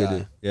 Great he's a good guy.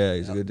 dude. Yeah,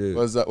 he's a good dude.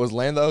 Was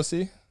Lane the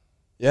OC?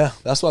 Yeah,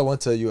 that's why I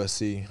went to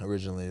USC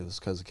originally. It was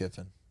because of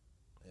Kiffin.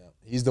 Yeah,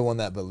 he's the one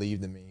that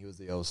believed in me. He was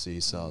the OC,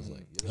 so I was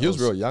like, He was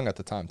real young at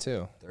the time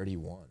too.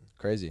 31.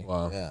 Crazy.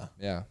 Wow. Yeah,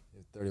 Yeah. he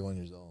was 31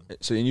 years old.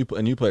 So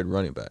and you played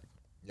running back.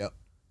 Yep.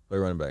 Played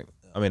running back.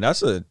 I mean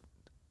that's a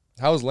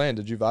How was Lane?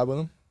 Did you vibe with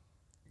him?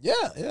 Yeah,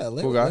 yeah.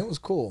 Lane, Cool guy? Lane was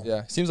cool.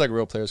 Yeah. Seems like a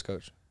real players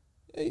coach.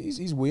 Yeah,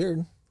 he's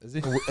weird Is he?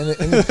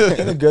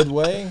 in a good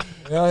way.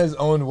 You know, his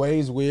own way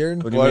is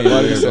weird. what do you Why- mean?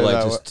 why do you say like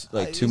that? just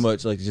like too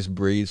much, like just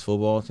breeds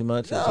football too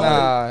much. No,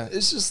 Nah.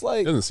 it's just It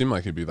like doesn't seem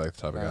like he'd be like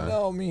the type of guy.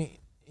 no. I mean,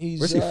 he's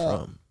Where's he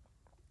from?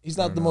 He's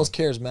not the most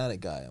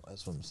charismatic guy.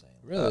 That's what I'm saying.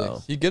 Really?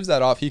 Oh. He gives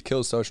that off. He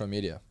kills social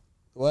media.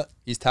 What?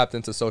 He's tapped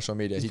into social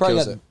media. He's He probably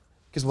kills got- it.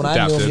 Because when I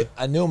knew him, Adapted.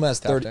 I knew him as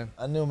Tapped 30. in.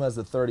 I knew him as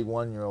the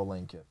 31-year-old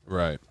Lane Kiffin,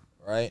 Right.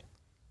 right?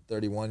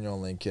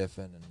 31-year-old Lane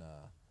Kiffin, and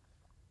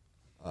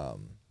I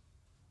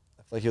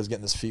feel like he was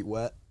getting his feet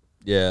wet.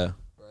 Yeah.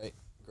 Right,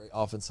 great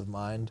offensive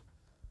mind.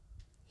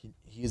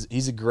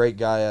 He's a great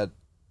guy at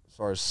as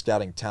far as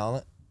scouting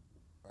talent.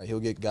 Right, he'll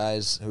get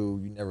guys who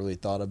you never really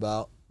thought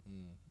about,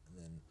 and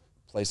then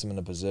place them in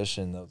a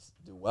position to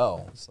do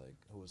well. It's like,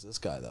 who was this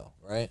guy though?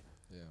 Right.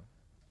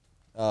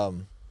 Yeah.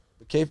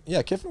 But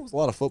Kiffin was a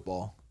lot of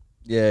football.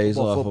 Yeah, he's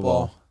a lot of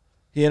Football. football.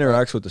 He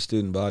interacts with the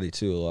student body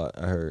too a lot.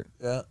 I heard.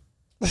 Yeah.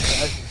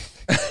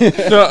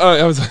 No,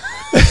 I was.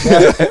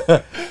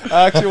 I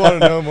actually want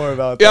to know more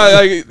about that. Yeah,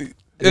 like,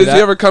 does that-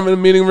 he ever come in the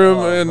meeting room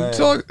and man.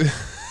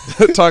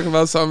 talk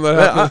about something that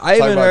Man, happened? I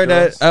even about heard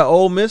girls. that at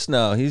Ole Miss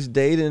now. He's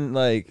dating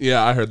like.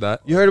 Yeah, I heard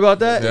that. You heard about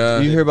that? Yeah.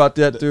 You hear about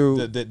that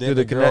through Dating through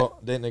the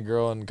connect? dating a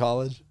girl in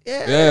college.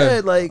 Yeah,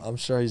 Yeah. like I'm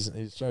sure he's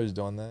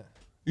doing that.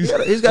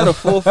 he's got a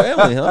full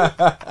family,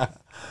 huh?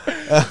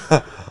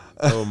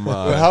 Oh But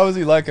my! how was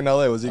he like in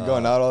LA? Was he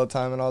going out all the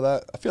time and all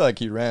that? I feel like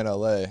he ran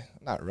LA.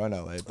 Not run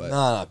LA, but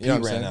Nah, you know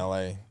Pete what I'm ran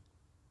saying? LA.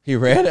 He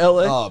ran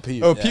LA. Oh,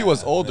 Pete. Oh, yeah, Pete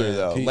was older man,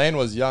 though. Pete- Lane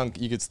was young.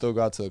 You could still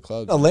go out to the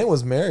clubs. No, Lane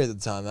was married at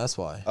the time. That's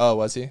why. Oh,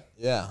 was he?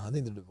 Yeah, I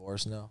think they're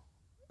divorced now.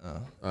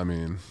 I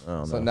mean, I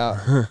don't So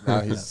know.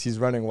 now he's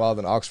running wild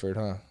in Oxford,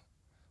 huh?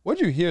 What'd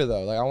you hear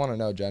though? Like I want to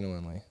know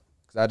genuinely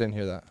because I didn't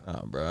hear that.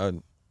 Oh,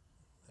 bro.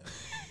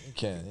 You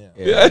can't. Yeah.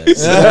 Yeah, you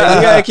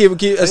gotta keep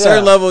a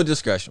certain level of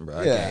discretion, bro.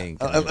 I Yeah. can't.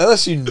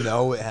 Unless you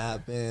know it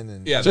happened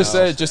and yeah, Just no.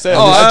 say it.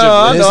 Oh,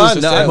 I This know, is I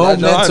just know, I know,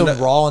 momentum I know.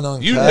 raw and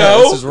uncut. You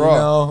know? This is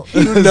raw.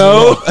 You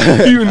know,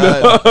 you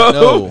know.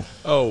 No.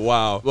 Oh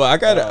wow! Well, I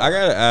gotta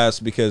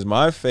ask because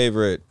one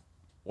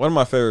of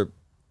my favorite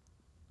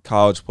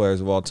college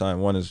players of all time,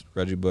 one is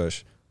Reggie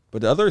Bush,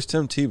 but the other is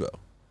Tim Tebow.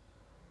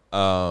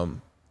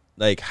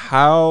 Like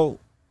how,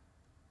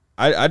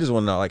 I just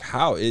want to know like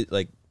how it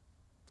like,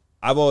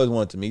 I've always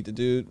wanted to meet the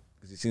dude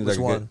because he seems Which like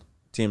a one? good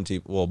Tim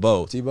Tebow. Well,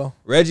 both. Tebow.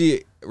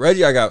 Reggie,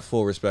 I got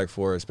full respect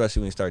for,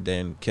 especially when he started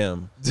dating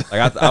Kim.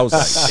 Like I was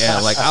like,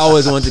 damn, like I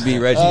always wanted to be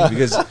Reggie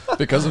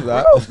Because of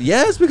that.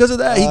 yes, because of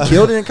that, he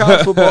killed it in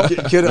college football.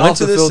 Killed it Went off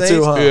to the field too,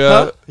 Saints. huh?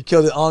 Yeah. He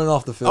killed it on and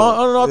off the field.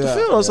 On and off the Yeah.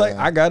 field. I was like,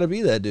 Yeah. I gotta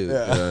be that dude.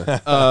 Yeah.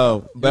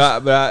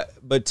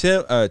 But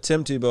Tim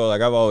Tebow,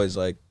 like I've always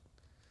like,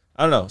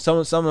 I don't know,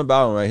 something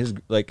about him, right? His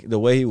like the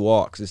way he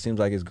walks, it seems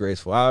like it's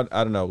graceful. I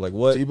don't know, like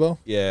what Tebow?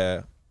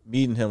 Yeah,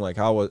 meeting him, like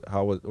how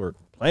was or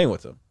playing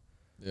with him.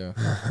 Yeah.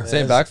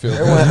 Same backfield.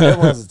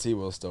 Everyone's a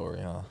Tebow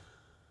story, huh?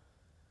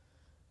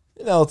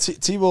 You know,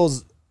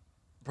 Tebow's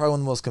probably one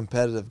of the most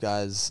competitive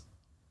guys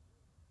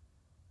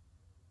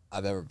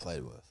I've ever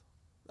played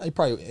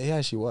with. He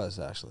actually was,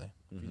 actually.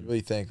 If you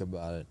really think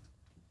about it.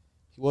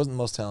 He wasn't the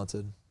most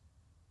talented.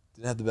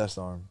 Didn't have the best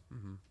arm.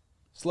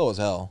 Slow as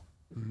hell.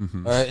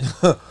 All right?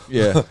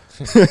 Yeah,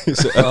 Let's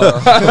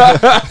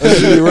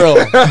be real.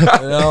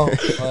 You know?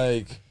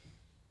 Like,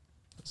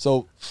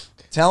 So,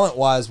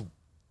 talent-wise,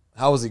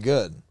 how was he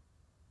good?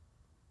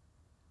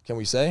 Can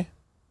we say?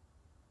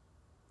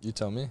 You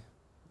tell me.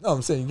 No,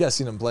 I'm saying you guys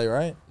seen him play,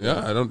 right?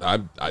 Yeah,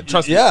 I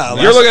trust. Yeah,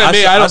 you're looking at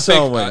me. I don't saw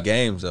him think win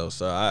games though.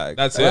 So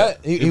that's Right?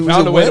 it. He was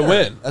found a way to winner.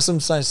 win. That's what I'm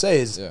trying to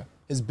say. Yeah.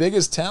 His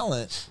biggest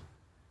talent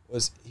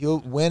was he'll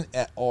win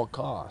at all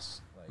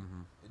costs. Like,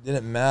 it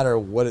didn't matter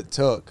what it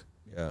took.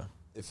 Yeah.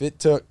 If it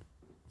took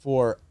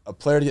for a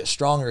player to get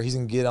stronger, he's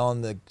gonna get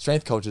on the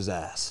strength coach's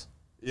ass.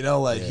 You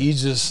know, like he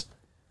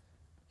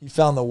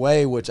found the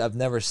way, which I've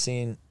never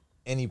seen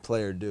any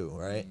player do.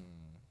 Right.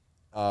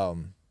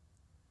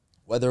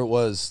 Whether it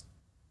was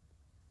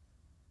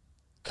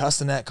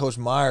cussing at Coach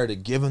Meyer to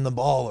give him the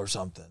ball or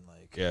something,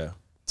 like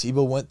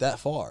Tebow went that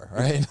far,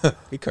 right?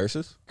 He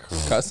curses.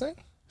 Cussing?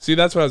 See,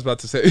 that's what I was about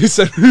to say. He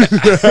said,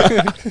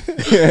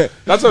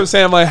 that's what I'm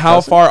saying. I'm like, how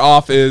far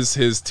off is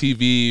his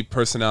TV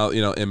personality,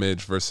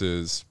 image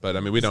versus? But I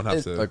mean, we don't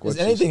have to. like, Is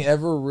anything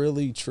ever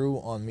really true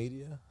on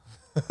media?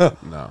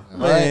 No.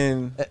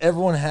 Man. Right?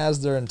 Everyone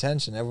has their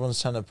intention.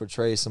 Everyone's trying to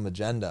portray some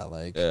agenda.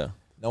 Like, Yeah.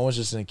 no one's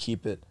just gonna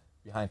keep it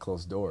behind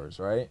closed doors,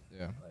 right?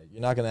 Yeah. Like,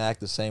 you're not gonna act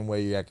the same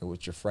way you acting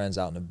with your friends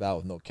out and about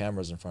with no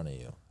cameras in front of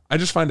you. I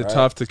just find it Right.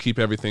 tough to keep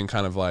everything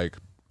kind of like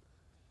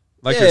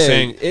Yeah, you're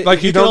saying,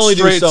 like you can don't only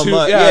do straight so to.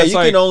 much. Yeah, Yeah, it's you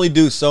like can only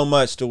do so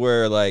much to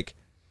where like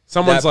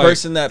someone's that like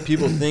person that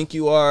people think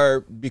you are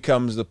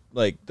becomes the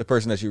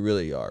person that you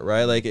really are,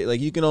 right? Like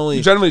you can only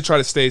you generally try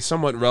to stay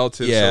somewhat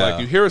relative. So Yeah.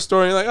 like you hear a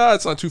story, and you're like, oh,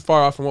 it's not too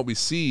far off from what we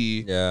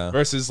see. Yeah.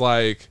 Versus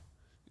like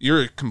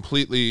you're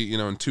completely,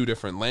 in two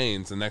different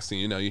lanes. And next thing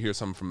you know, you hear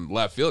something from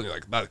left field, and you're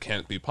like, that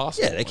can't be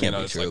possible. Yeah, that can't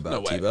be it's true like, about no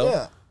way. Tebow.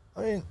 Yeah,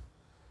 I mean,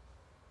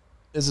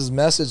 is his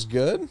message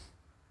good?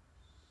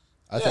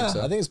 I think so.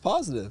 I think it's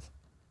positive,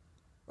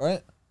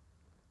 right?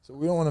 So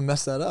we don't want to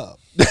mess that up.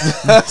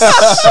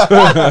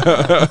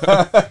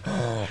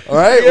 All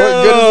right,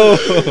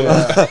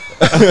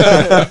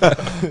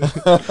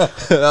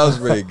 That was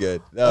pretty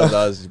good. That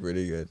was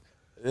pretty good.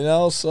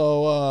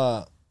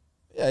 So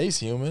he's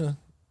human.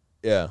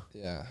 Yeah.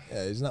 Yeah.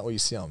 Yeah, he's not what you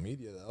see on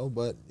media though.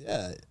 But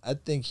yeah, I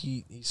think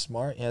he's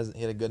smart. He had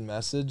a good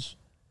message,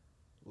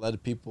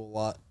 led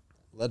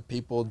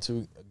people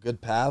to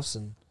good paths,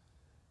 and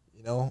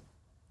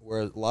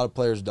where a lot of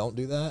players don't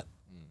do that.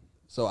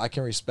 So I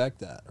can respect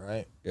that,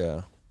 right?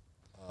 Yeah.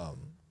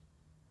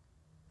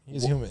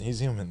 He's human. He's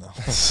human though.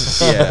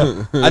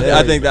 Yeah.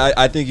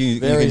 I think you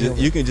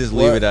can just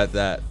leave What? it at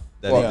that.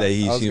 That Well,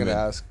 he's I was human. gonna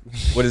ask.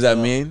 What does that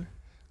mean?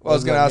 Well, I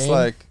was does gonna that ask mean?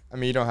 like, I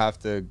mean, you don't have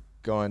to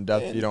go in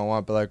depth if you don't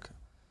want, but like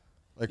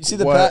You see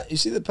the what? you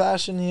see the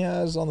passion he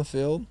has on the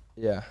field.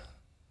 Yeah.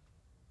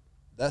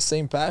 That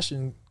same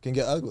passion can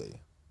get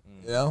ugly.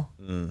 Yeah,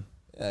 it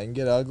can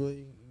get ugly.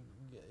 You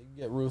can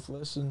get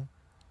ruthless, and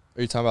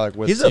Are you talking about like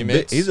with He's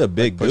teammates? a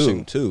big like, pushing?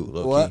 dude too.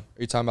 Low-key. What?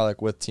 Are you talking about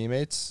like with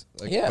teammates,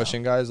 like Yeah.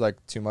 pushing guys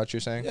like too much? You're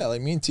saying? yeah,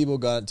 like me and Tebow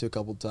got into a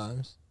couple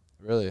times.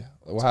 Really?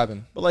 What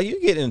happened? But like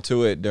you get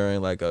into it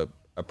during like a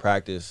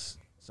practice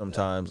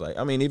sometimes. Like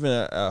I mean, even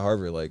at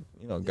Harvard, like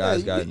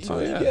guys got into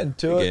it. You get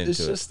into You it. get It's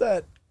into it. just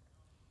that.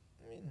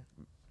 I mean,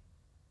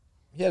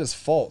 he had his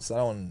faults. I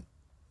don't want to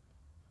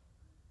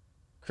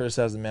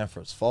criticize the man for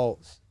his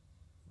faults,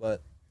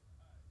 but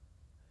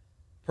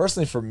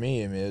personally, for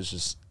me, I mean, it's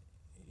just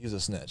he's a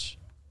snitch.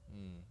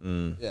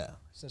 Yeah,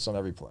 snitched on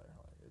every player.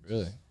 Like,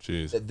 Really?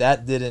 Jeez.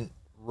 that didn't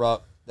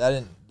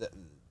that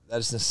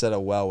just didn't set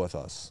up well with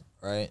us,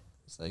 right?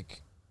 It's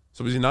like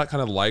So was he not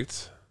kind of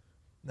liked?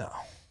 no,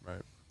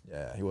 Right.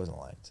 yeah, he wasn't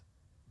liked,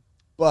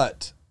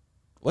 but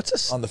What's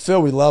this? on the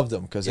field we loved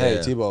him because hey,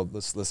 Yeah. Tebow,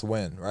 let's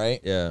win, right?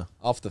 Yeah.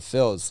 Off the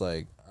field, it's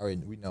like all right,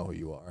 we know who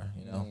you are,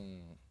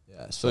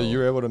 Yeah, So you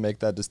were able to make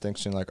that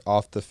distinction like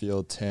off the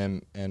field,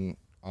 Tim, and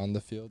on the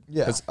field?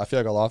 Yeah. Because I feel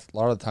like a lot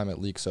of the time it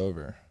leaks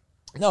over.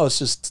 no, it's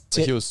just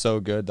Like he was so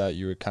good that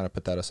you would kind of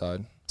put that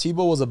aside.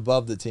 Tebow was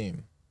above the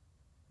team.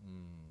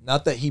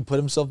 Not that he put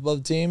himself above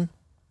the team,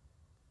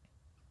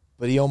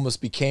 but he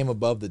almost became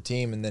above the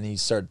team, and then he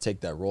started to take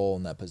that role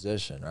in that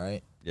position,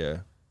 right? Yeah.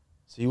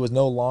 So he was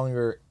no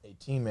longer a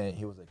teammate;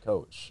 he was a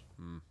coach,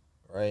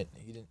 right?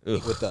 He didn't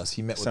meet Ugh. with us;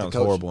 he met with Sounds the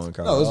coaches. horrible in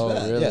college. No, it was Oh,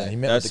 bad. really? Yeah, he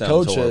met That with the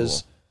sounds coaches. horrible.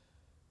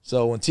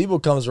 So when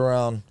Tebow comes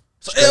around,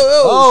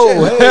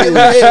 Oh,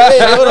 hey,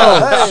 hold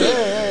on,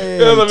 hey,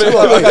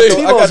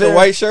 I got the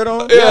white shirt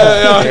on. Hey,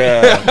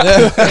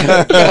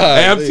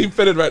 I'm team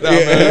fitted right now,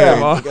 man. Come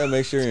You on. gotta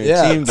make sure you're in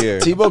Yeah, team gear.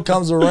 Tebow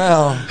comes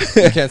around.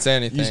 You can't say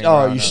anything.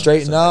 You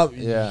straighten up.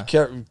 Yeah.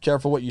 You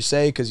careful what you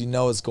say because you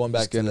know it's going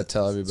back Just gonna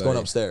tell It's everybody. going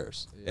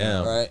upstairs.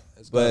 Yeah. Right.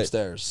 It's going But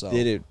upstairs. So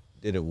Did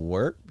it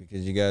work?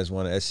 Because you guys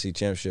won an SEC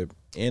championship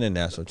and a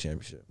national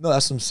championship. no,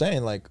 that's what I'm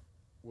saying. Like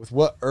with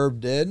what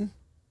Herb did,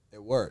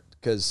 it worked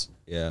because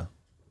Yeah.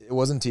 it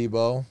wasn't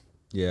Tebow.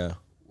 Yeah.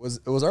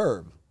 It was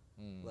Herb.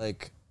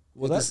 Like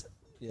that's-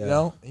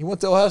 he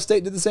went to Ohio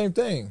State, did the same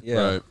thing.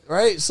 Yeah. Right.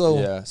 Right. So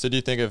Yeah. So do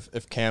you think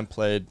if Cam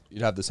played,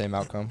 you'd have the same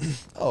outcome?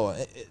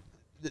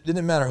 it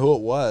didn't matter who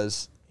it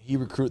was. He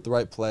recruited the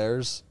right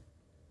players.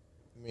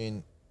 I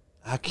mean,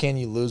 how can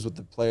you lose with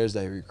the players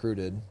that he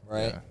recruited?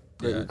 Right. Yeah.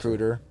 Great Yeah,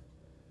 recruiter.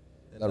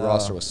 That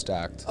roster was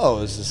stacked.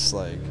 Oh, it's just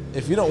like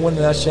if you don't win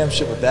that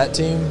championship with that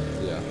team,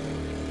 Yeah.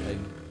 like,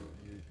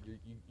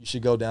 you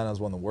should go down as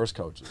one of the worst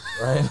coaches,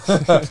 right?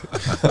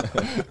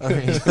 I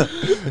mean,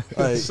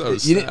 like, So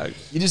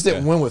you just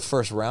didn't win with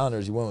first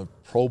rounders. You won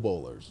with Pro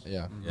Bowlers.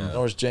 Yeah. Yeah.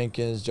 Norris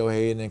Jenkins, Joe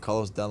Hayden,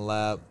 Carlos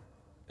Dunlap,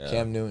 Yeah.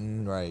 Cam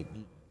Newton, right?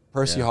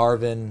 Percy Yeah.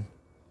 Harvin.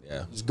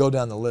 Yeah. Just go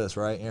down the list,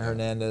 right? Aaron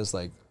Hernandez,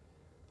 like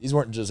these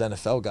weren't just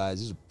NFL guys;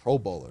 these are Pro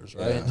Bowlers,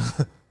 right?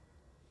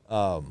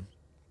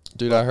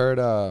 Dude, I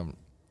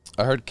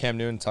heard Cam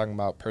Newton talking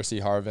about Percy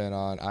Harvin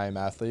on I Am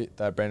Athlete,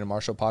 that Brandon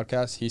Marshall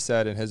podcast. He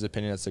said, in his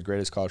opinion, it's the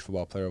greatest college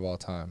football player of all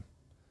time.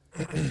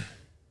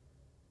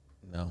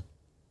 No.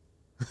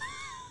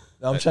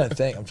 No, I'm trying to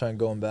think. I'm trying to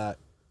go back.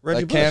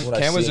 Like Bush, what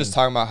I've Cam was seen. just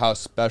talking about how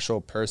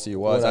special Percy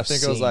was. What I I've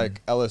think it was seen.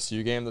 like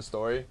LSU game, the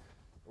story,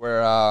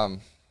 where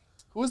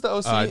who was the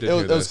OC? I did It hear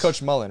was this.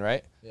 Coach Mullen,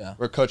 right? Yeah.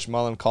 Where Coach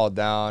Mullen called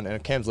down,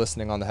 and Cam's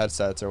listening on the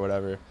headsets or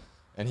whatever,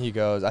 and he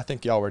goes, "I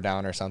think y'all were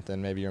down or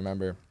something. Maybe you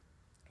remember."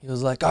 He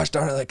was like, "Gosh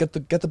darn it! Like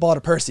get the ball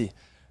to Percy."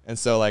 And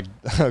so like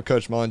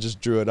Coach Mullen just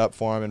drew it up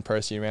for him, and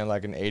Percy ran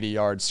like an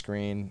 80-yard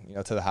screen,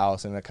 to the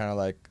house, and it kind of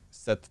like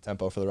set the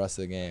tempo for the rest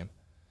of the game.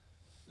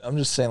 I'm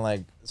just saying,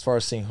 like, as far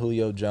as seeing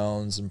Julio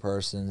Jones in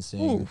person,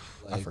 seeing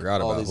like, I forgot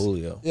all about these,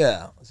 Julio.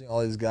 Yeah, seeing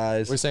all these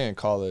guys. We're saying in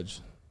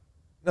college.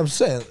 I'm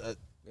saying,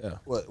 Yeah.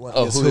 when Oh,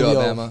 he gets Julio, Julio,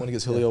 Alabama. when he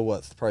gets Julio,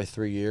 what, probably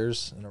 3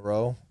 years in a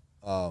row,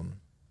 or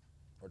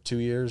 2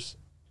 years?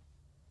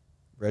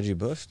 Reggie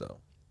Bush, though.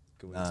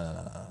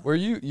 No. Were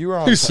you were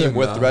on the team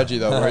with Reggie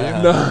though? Were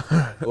you? No.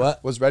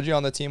 What? Was Reggie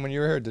on the team when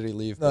you were here? Or did he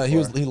leave? No, he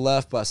before?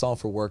 left, but I saw him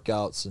for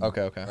workouts. And,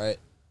 Okay. Right.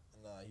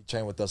 And, he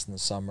trained with us in the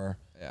summer.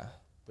 Yeah.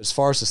 But as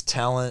far as his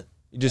talent,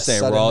 You just that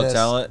saying raw suddenness,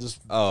 talent?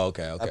 just- Oh,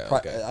 okay.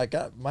 I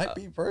got might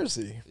be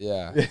Percy.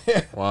 Yeah.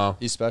 Wow.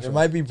 He's special. It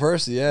might be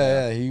Percy.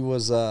 Yeah. He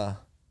was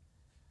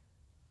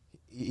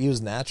he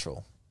was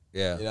natural.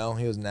 Yeah.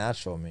 He was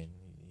natural. I mean,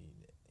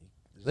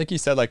 I think he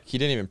said like he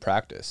didn't even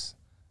practice.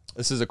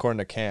 This is according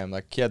to Cam.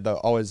 Like he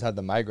always had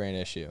the migraine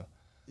issue.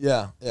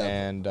 yeah.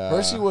 And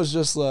Percy was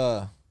just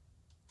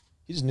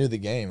he just knew the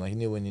game. Like he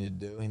knew what he needed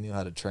to do. He knew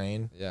how to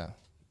train. Yeah.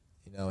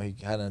 He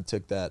kind of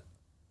took that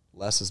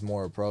less is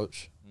more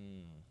approach.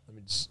 I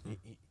mean,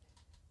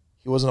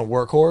 he wasn't a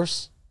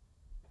workhorse,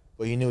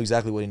 but he knew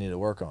exactly what he needed to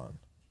work on.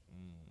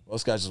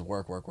 Most guys just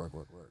work.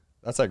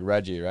 That's like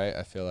Reggie, right?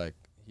 I feel like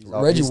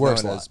Reggie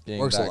works a known lot. as being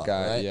Works that a lot,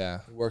 guy. right? Yeah.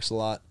 He works a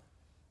lot.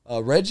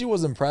 Reggie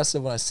was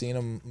impressive when I seen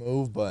him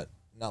move, but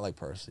not like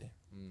Percy.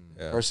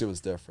 Yeah. Percy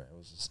was different.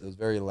 It was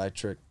very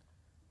electric,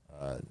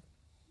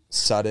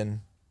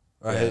 sudden,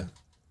 right? Yeah.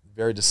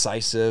 Very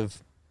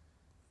decisive.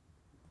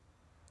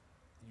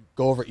 You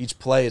go over each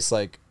play. It's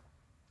like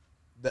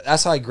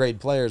that's how I grade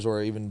players,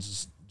 or even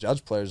just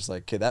judge players. It's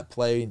like, okay, that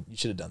play you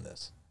should have done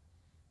this.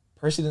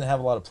 Percy didn't have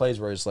a lot of plays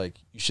where it's like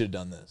you should have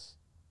done this.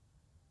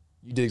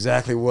 You did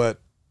exactly what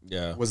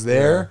Yeah. was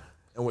there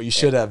and what you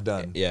should have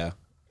done. Yeah.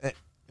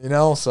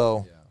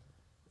 So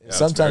it's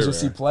sometimes very we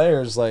see rare.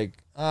 players like,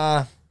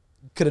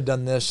 could have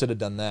done this, should have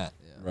done that.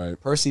 Right.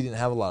 Percy didn't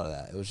have a lot of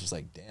that. It was just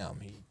like, damn,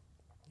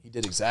 he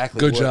did exactly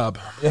Good what- job.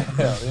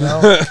 Yeah,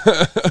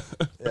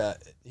 yeah,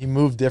 he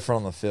moved different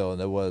on the field.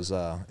 It was,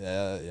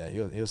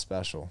 he was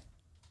special.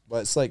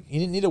 But it's like, he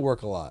didn't need to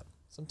work a lot.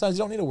 Sometimes you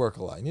don't need to work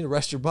a lot. You need to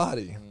rest your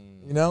body,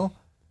 So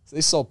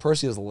they saw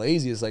Percy as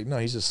lazy. It's like, no,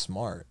 he's just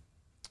smart.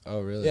 Oh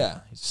really? Yeah,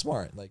 he's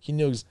smart. Like he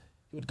knew he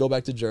would go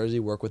back to Jersey,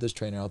 work with his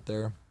trainer out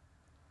there.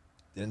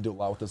 Didn't do a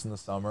lot with us in the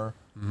summer.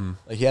 Mm-hmm.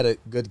 Like he had a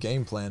good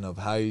game plan of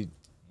how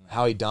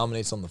he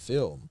dominates on the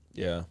field.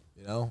 Yeah.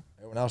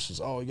 Everyone else is,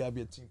 you gotta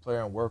be a team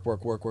player and work,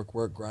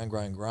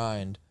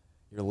 grind.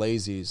 You're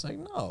lazy. It's like,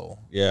 no.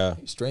 Yeah.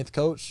 Hey, strength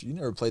coach, you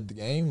never played the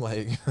game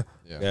like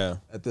Yeah.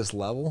 at this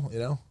level,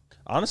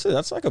 Honestly,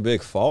 that's like a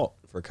big fault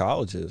for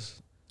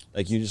colleges.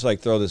 Like you just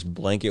like throw this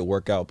blanket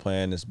workout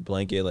plan, this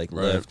blanket like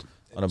Right. lift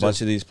on a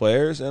bunch of these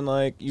players, and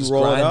like you Just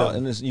roll it grind out,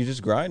 them. and you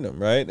just grind them,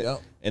 right?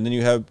 Yep. And then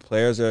you have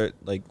players that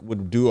like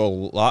would do a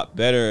lot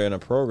better in a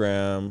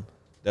program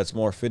that's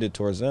more fitted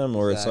towards them,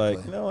 or it's like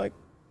Exactly.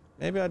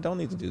 maybe I don't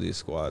need to do these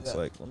squats.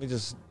 Yeah. Like let me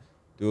just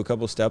do a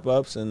couple step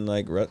ups and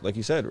like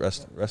you said,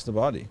 rest the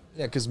body.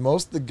 Yeah, because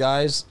most of the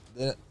guys,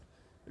 if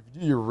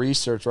you do your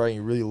research right and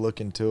you really look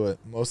into it,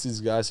 most of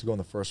these guys who go in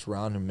the first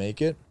round who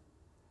make it,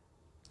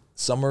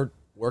 summer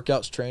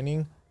workouts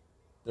training,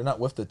 they're not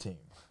with the team.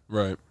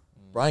 Right.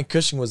 Brian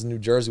Cushing was in New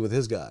Jersey with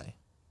his guy,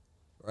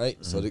 right?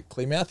 So did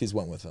Clay Matthews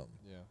went with him.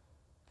 Yeah.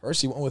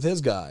 Percy went with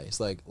his guy. It's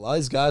like a lot of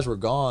these guys were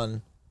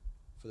gone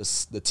for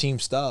the team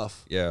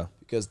stuff Yeah.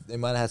 because they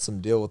might have had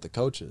some deal with the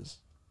coaches.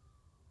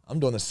 I'm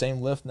doing the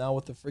same lift now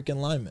with the freaking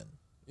linemen.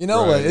 Right,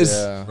 like it's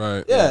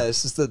Right.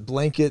 it's just a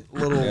blanket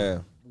little Yeah.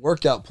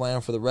 workout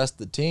plan for the rest of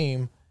the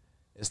team.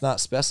 It's not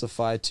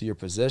specified to your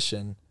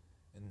position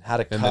and how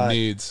to And cut. the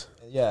needs.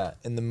 Yeah,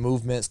 and the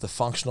movements, the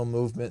functional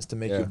movements to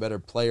make you Yeah. a better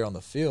player on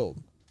the field.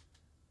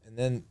 And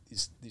then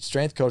these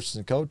strength coaches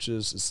and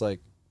coaches, it's like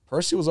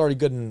Percy was already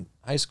good in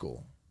high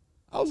school.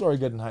 I was already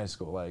good in high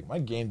school. Like my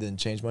game didn't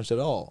change much at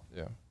all.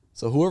 Yeah.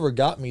 So whoever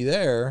got me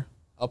there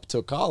up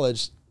to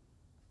college,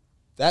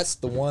 that's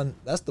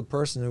the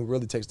person who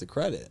really takes the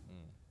credit,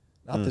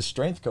 not the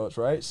strength coach,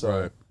 right?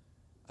 So Right.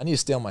 I need to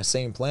stay on my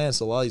same plan.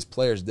 So a lot of these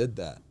players did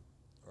that,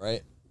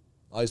 right?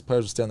 A lot of these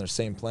players will stay on their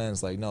same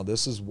plans. Like, no,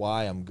 this is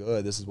why I'm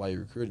good. This is why you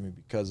recruited me,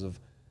 because of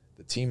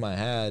the team I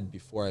had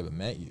before I even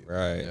met you.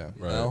 Right. Yeah.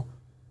 You know?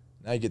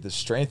 Now you get the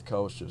strength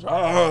coach just, come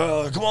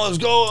on, let's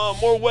go,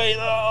 more weight,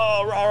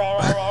 rah, rah,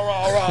 rah,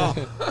 rah,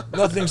 rah.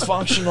 Nothing's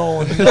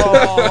functional.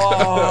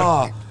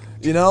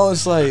 You know,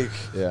 it's like,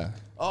 Yeah.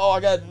 oh, I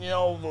got,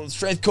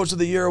 strength coach of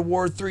the year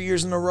award 3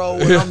 years in a row,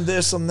 and I'm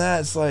this, I'm that.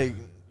 It's like,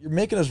 you're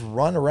making us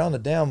run around the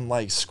damn,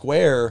 like,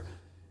 square,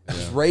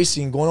 just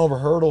racing, going over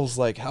hurdles.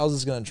 Like, how's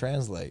this going to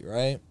translate,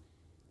 right?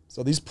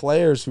 So these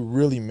players who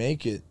really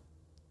make it,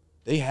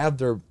 they have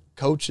their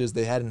coaches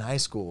they had in high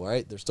school,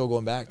 right? They're still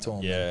going back to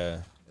them.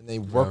 Yeah. And they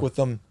work with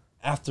them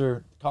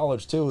after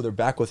college, too. They're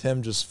back with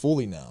him just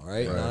fully now,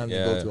 right? Not having to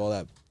go through all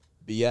that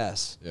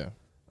BS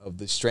of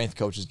the strength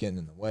coaches getting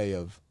in the way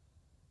of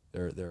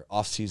their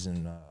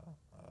off-season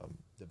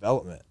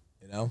development,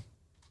 you know?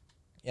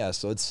 Yeah,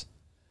 so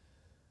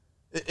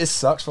it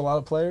sucks for a lot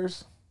of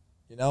players,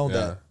 you know,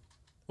 that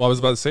Well, I was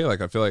about to say,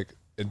 like, I feel like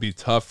it'd be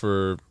tough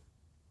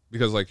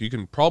because, like, you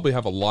can probably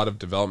have a lot of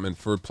development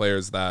for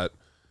players that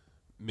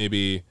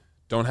maybe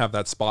don't have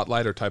that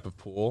spotlight or type of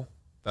pool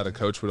that a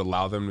coach would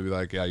allow them to be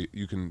like, yeah,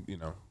 you can,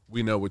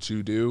 we know what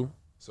you do,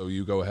 so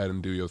you go ahead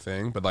and do your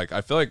thing. But, like,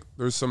 I feel like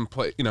there's some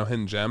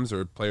hidden gems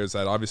or players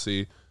that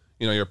obviously,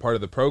 you're part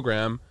of the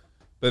program,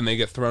 then they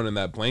get thrown in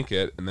that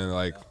blanket, and then,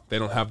 like, they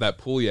don't have that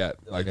pool yet.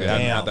 Like, they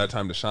haven't had that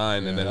time to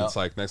shine, and then it's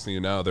like, next thing you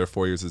know, their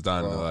 4 years is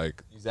done, and they're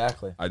like,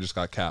 exactly. I just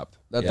got capped.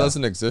 That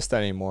doesn't exist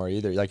anymore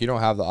either. Like, you don't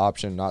have the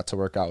option not to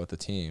work out with the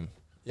team.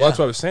 Well, that's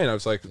what I was saying. I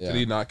was like, did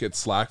he not get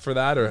slack for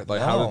that, or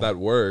like, how No. did that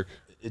work?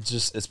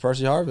 It's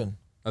Percy Harvin.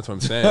 That's what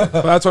I'm saying.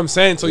 But that's what I'm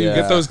saying. So you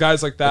get those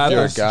guys like that, If you're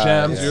a those guy,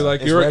 gems. yeah. You're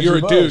like, It's you're Reggie a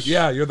dude. Bush.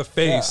 Yeah, you're the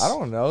face. I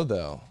don't know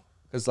though,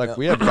 because like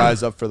we have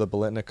guys up for the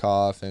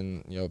Biletnikoff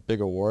and big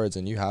awards,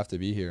 and you have to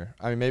be here.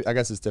 I mean, I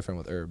guess it's different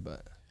with Herb,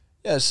 but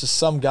Yeah, it's just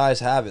some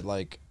guys have it,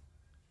 like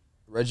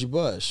Reggie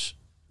Bush.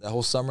 That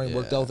whole summer he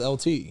worked out with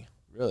LT.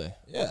 really,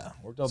 Yeah,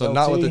 worked out so with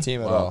not LT. with the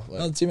team at all.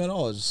 Not the team at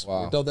all. Just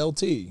Wow. worked out with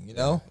LT, you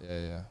know?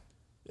 Yeah.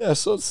 Yeah,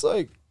 so it's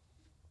like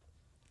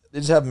they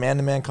just have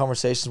man-to-man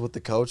conversations with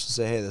the coach and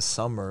say, hey, this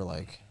summer,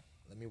 like,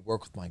 let me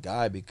work with my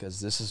guy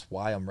because this is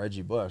why I'm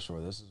Reggie Bush, or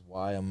this is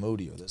why I'm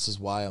Moody, or this is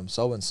why I'm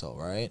so-and-so,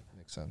 right?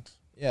 Makes sense.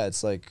 Yeah,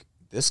 it's like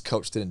this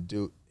coach didn't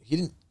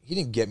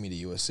get me to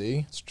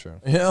USC, It's true.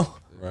 you know?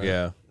 Right.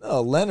 Yeah.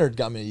 No, Leonard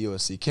got me to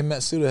USC. Kim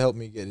Matsuda helped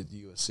me get to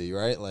USC,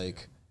 right?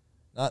 Like,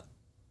 not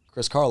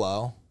Chris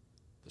Carlisle,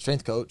 the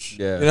strength coach.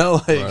 Yeah. You know,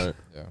 like, Right.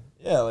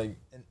 yeah, like,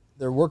 and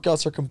their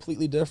workouts are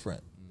completely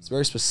different. It's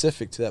very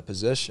specific to that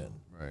position,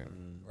 Right.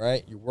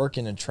 right? You're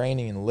working and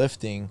training and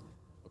lifting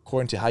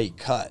according to how you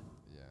cut,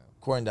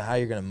 according to how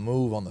you're going to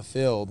move on the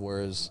field,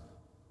 whereas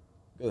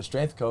go to the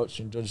strength coach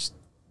and just,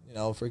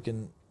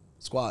 freaking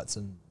squats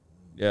and,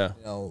 Yeah.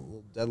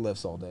 little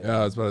deadlifts all day.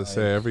 Yeah, I was about to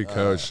say, every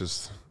coach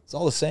just, It's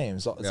all the same.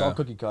 It's all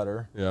cookie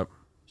cutter. yep.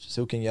 It's just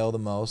who can yell the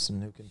most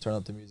and who can turn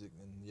up the music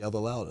and yell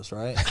the loudest,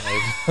 right?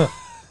 Like,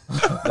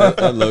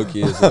 That low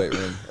key is weight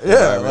room.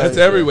 Yeah, environment. It's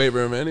every weight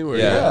room anywhere.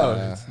 Yeah.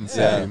 Yeah. It's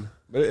insane.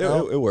 But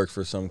it works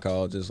for some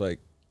colleges, like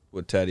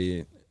with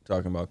Teddy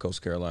talking about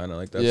Coastal Carolina.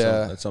 Like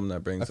that's something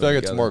that brings. I feel like them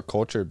it's together. more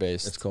culture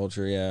based. It's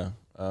culture, yeah.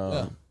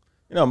 And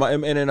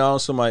it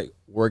also might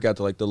work out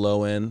to like the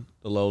low end,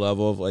 the low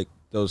level of like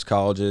those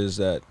colleges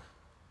that,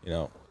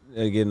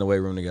 they get in the weight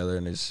room together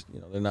and it's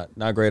they're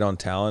not great on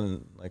talent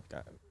and like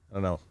I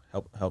don't know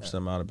helps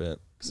them out a bit.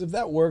 because if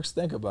that works,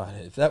 think about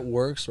it. If that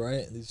works,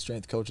 right, these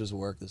strength coaches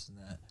work, this and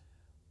that,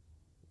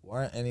 why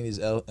aren't any of these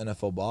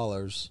NFL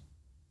ballers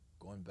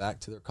going back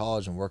to their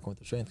college and working with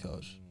the strength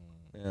coach?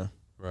 Yeah,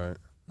 Right.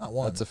 Not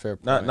one. That's a fair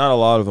point. not a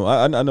lot of them.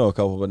 I know a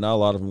couple, but not a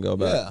lot of them go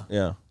back.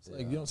 Yeah. It's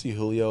like you don't see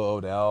Julio,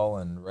 Odell,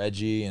 and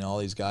Reggie and all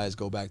these guys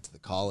go back to the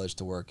college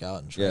to work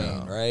out and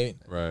train, right?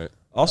 Right.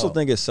 I also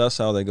think it's sus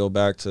how they go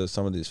back to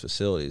some of these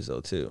facilities though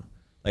too.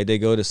 Like they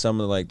go to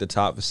some of like the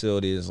top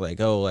facilities, like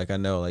I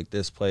know like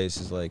this place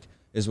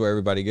is where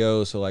everybody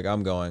goes. So like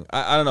I'm going.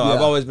 I don't know. Yeah.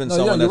 I've always been No,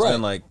 someone you're that's right.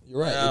 been like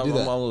You're right. I'm They do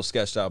that. a little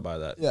sketched out by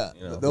that. Yeah,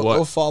 You know?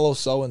 they'll follow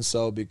so and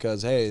so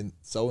because hey,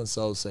 so and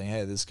so saying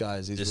hey, this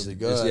guy's really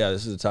good.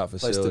 This is a top to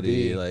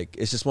facility. be. Like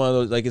it's just one of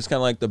those. Like it's kind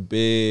of like the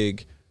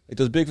big, like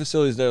those big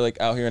facilities that are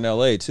like out here in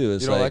LA too.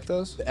 It's You don't like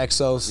those? The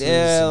Exos.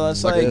 Yeah,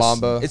 that's Like like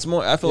Mamba. It's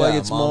more. I feel like Yeah,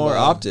 it's more Mamba.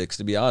 optics,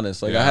 to be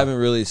honest. Like I Yeah. haven't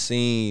really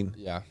seen.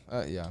 Yeah.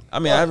 Yeah. I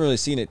mean, I haven't really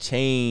seen it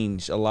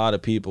change a lot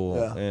of people,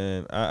 Yeah.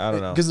 and I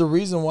don't know. Because the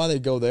reason why they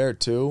go there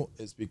too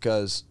is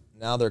because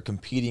now they're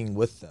competing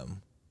with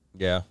them.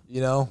 Yeah,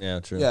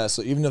 yeah, true. Yeah,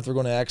 so even if they're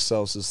going to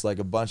Exos, it's like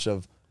a bunch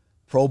of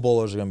Pro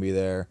Bowlers are going to be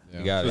there.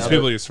 you got Those it.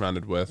 people you're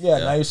surrounded with. Yeah,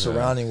 now you're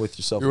surrounding with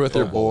yourself. You're with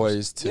your Pro Bowlers.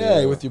 boys too. Yeah,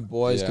 you're with your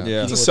boys. Yeah. competing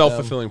It's a with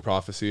self-fulfilling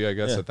prophecy, I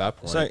guess, Yeah. at that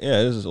It's point. like,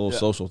 yeah, this is a little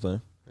social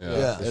thing. Yeah.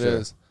 Yeah. It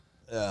is. them.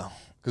 Yeah.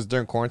 Because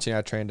during quarantine,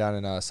 I trained down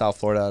in South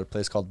Florida at a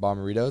place called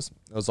Bomberitos.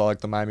 It was all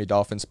like the Miami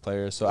Dolphins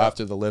players. So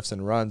after the lifts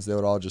and runs, they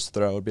would all just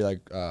throw. It would be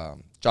like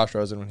Josh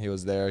Rosen, when he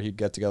was there, he'd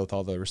get together with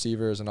all the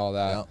receivers and all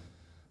that. Yeah.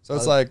 So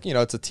it's like, you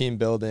know, it's a team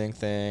building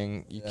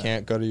thing. You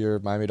can't go to your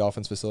Miami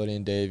Dolphins facility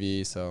in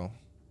Davie, so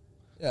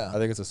Yeah. I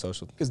think it's a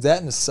social. Because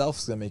that in itself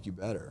is going to make you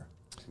better.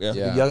 Yeah.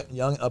 Yeah. A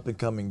young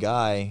up-and-coming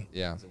guy.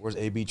 Yeah. Where's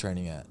AB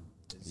training at?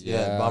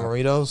 Yeah.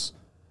 Bomberitos.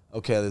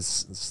 Okay,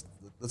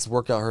 let's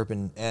work out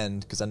Herpin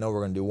end because I know we're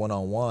going to do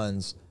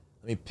one-on-ones.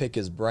 Let me pick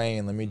his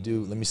brain. Let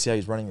me see how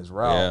he's running his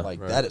route.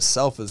 Yeah, that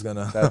itself is going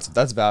to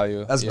That's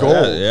value. That's Yeah. gold.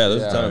 Yeah,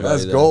 there's a ton of value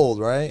That's there. gold,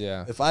 right?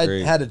 Yeah. If I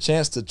Agreed. had a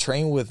chance to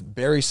train with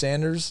Barry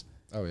Sanders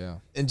Oh, yeah.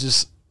 and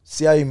just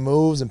see how he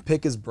moves and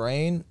pick his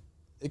brain,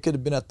 it could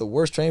have been at the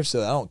worst training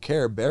facility. I don't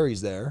care.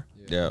 Barry's there.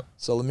 Yeah.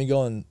 So let me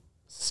go and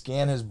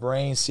scan his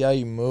brain, see how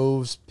he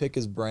moves, pick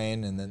his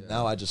brain, and then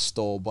now I just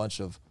stole a bunch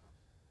of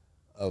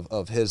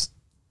his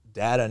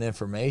data and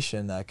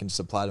information that I can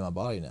supply to my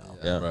body now.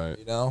 Yeah. Right.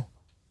 You know?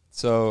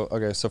 So,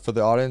 okay, so for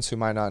the audience who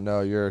might not know,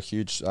 you're a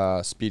huge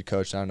speed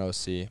coach down in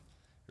OC,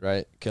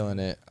 right? Killing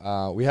it.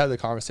 We had the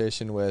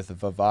conversation with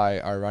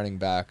Vavai, our running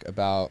back,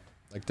 about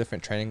like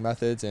different training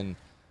methods, and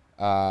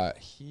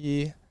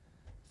he,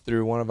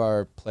 through one of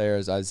our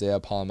players,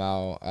 Isaiah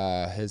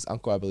Palomau, his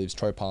uncle, I believe, is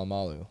Troy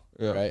Polamalu,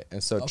 right?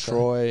 And so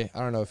Troy, I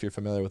don't know if you're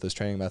familiar with his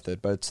training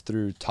method, but it's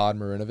through Todd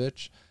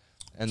Marinovich.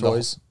 And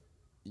Troy's?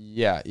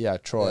 Yeah,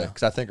 Troy. Yeah.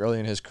 Because I think early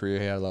in his career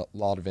he had a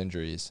lot of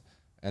injuries,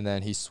 and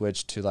then he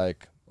switched to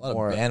like A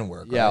lot of band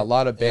work. yeah, right? a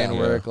lot of band Yeah.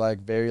 work, like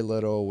very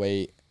little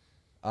weight.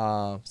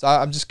 So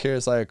I'm just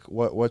curious, like,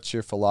 what's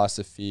your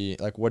philosophy?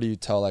 Like, what do you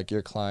tell like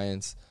your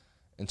clients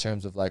in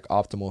terms of like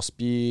optimal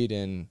speed?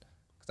 And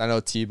because I know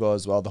Tebow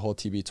as well, the whole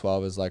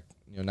TB12 is like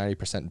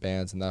 90%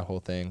 bands and that whole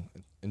thing,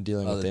 and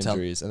dealing with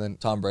injuries. And then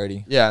Tom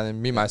Brady. yeah, and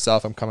then me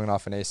myself, I'm coming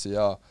off an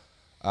ACL,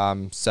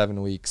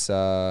 7 weeks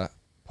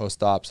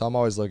post-op, so I'm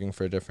always looking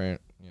for different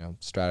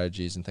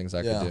strategies and things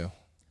I could do.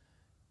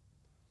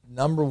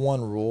 Number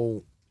one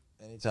rule,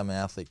 anytime an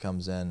athlete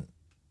comes in,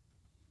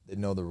 they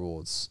know the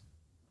rules.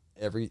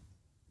 You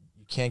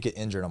can't get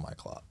injured on my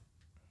clock,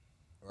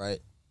 right?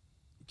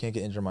 You can't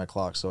get injured on my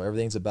clock, so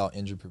everything's about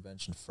injury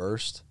prevention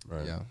first,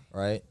 Right. Yeah.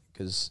 right?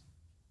 Because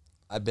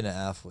I've been an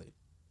athlete.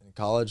 In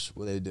college,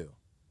 what do?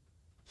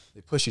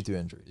 They push you through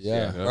injuries.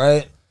 Yeah. Yeah.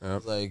 Right? Yeah.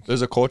 Like,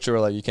 There's a culture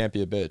where like you can't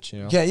be a bitch,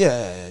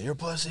 yeah, you're a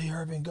pussy,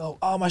 Herbie, go.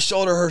 Oh, my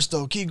shoulder hurts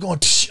though. Keep going.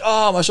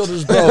 Oh, my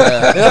shoulder's broke.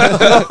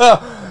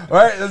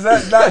 Right? Is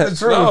that not the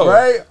truth, No.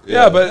 right?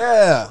 Yeah, but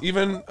Yeah.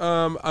 even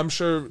I'm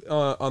sure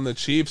on the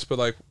Chiefs, but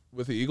like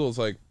with the Eagles,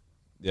 like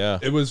Yeah.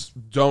 it was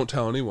don't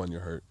tell anyone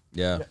you're hurt.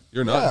 Yeah.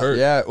 You're not hurt.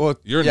 Yeah, well,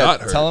 You're not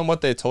hurt. Tell them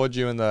what they told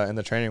you in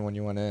the training when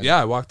you went in. Yeah,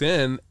 I walked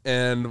in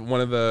and one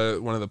of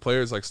the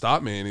players like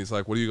stopped me and he's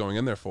like, "What are you going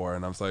in there for?"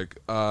 And I was like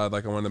I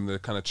wanted him to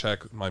kind of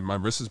check my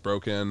wrist is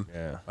broken,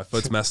 Yeah. my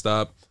foot's messed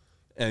up,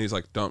 and he's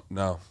like,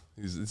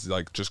 He's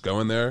like, just go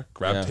in there,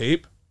 grab Yeah.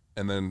 tape,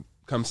 and then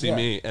come see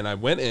me. And I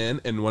went in,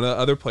 and one of the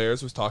other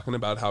players was talking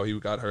about how he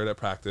got hurt at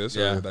practice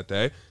earlier that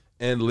day,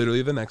 and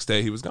literally the next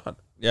day he was gone.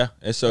 Yeah.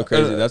 It's so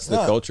crazy. That's the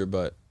Yeah. culture,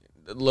 but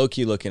low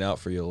key looking out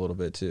for you a little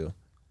bit too.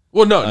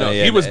 Well, no,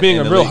 yeah, he was in being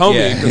the a real league, homie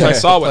yeah. because I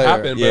saw what Player.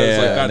 happened. But it's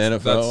Yeah, like in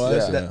that's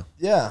NFL-wise, yeah.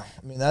 Yeah,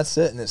 I mean that's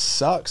it, and it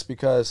sucks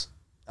because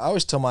I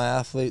always tell my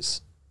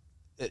athletes,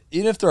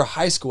 even if they're a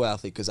high school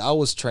athlete, because I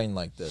was trained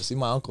like this. Even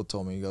my uncle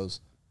told me, he goes,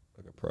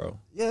 Like a pro.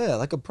 "Yeah,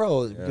 like a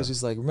pro," because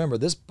he's like, "Remember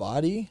this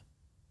body."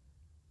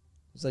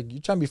 He's like,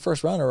 "You're trying to be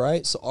first rounder,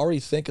 right? So already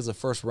think as a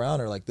first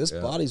rounder, like this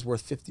body's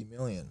worth $50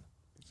 million.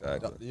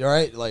 Exactly. You're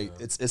right. Like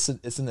it's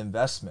an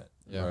investment.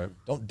 Yeah. Right.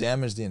 Don't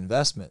damage the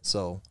investment.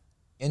 So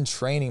in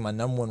training, my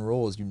number one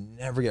rule is you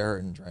never get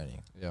hurt in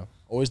training. Yeah.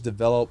 Always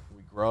develop,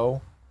 we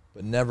grow,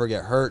 but never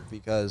get hurt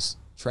because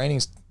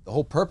training's the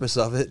whole purpose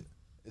of it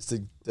is to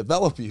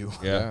develop you,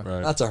 Yeah.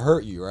 Right. not to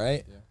hurt you,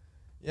 right?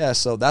 Yeah.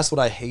 So that's what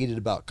I hated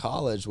about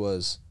college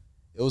was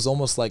it was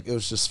almost like it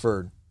was just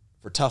for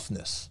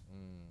toughness.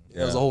 It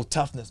was a whole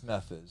toughness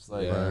method. It's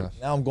like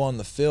now I'm going on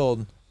the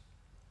field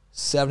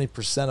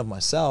 70% of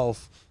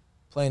myself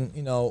playing,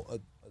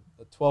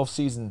 a 12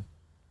 season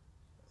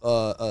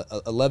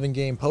 11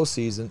 game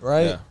postseason,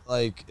 right? Yeah.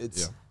 Like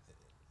it's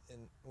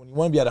and when you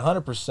want to be at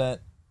 100%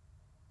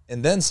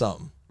 and then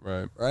something,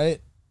 Right.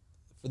 right?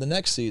 For the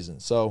next season.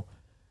 So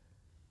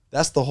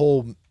that's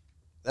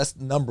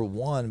number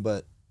one,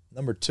 but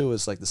number two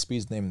is like the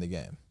speed's the name of the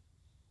game.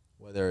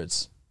 Whether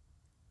it's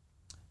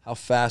how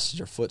fast is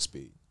your foot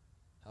speed?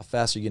 How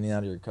fast are you getting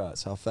out of your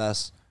cuts? How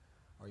fast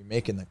are you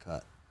making the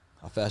cut?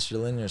 How fast is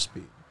your linear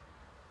speed?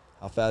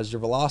 How fast is your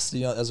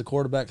velocity as a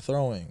quarterback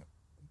throwing?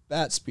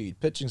 Bat speed,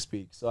 pitching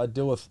speed. So I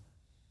deal with,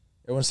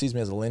 everyone sees me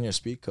as a linear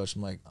speed coach.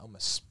 I'm like, I'm a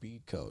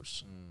speed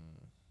coach.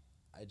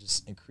 I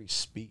just increase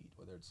speed,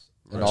 whether it's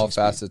In all pitching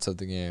speed, facets of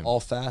the game. all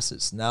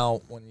facets.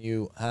 Now, when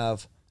you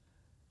have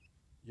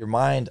your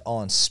mind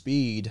on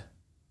speed,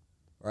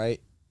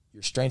 right,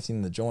 you're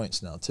strengthening the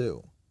joints now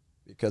too,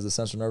 because the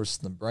central nervous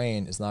system, the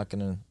brain, is not going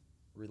to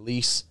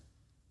release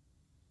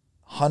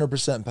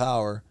 100%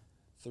 power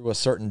through a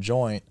certain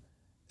joint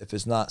if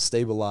it's not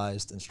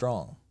stabilized and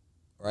strong,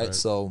 right?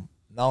 So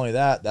not only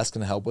that, that's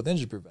going to help with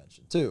injury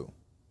prevention too,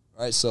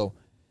 right? So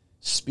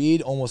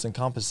speed almost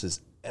encompasses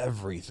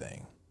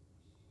everything.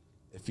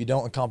 If you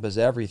don't encompass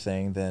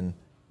everything, then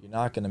you're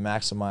not going to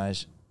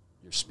maximize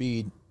your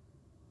speed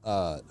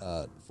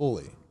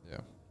fully. Yeah.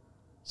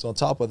 So on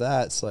top of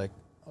that, it's like,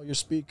 oh, you're a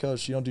speed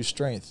coach, you don't do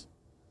strength.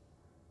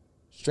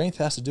 Strength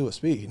has to do with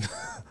speed.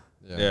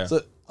 Yeah.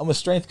 So I'm a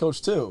strength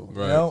coach too,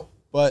 Right. you know?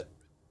 But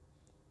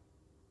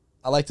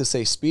I like to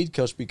say speed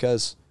coach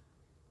because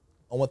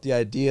I want the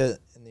idea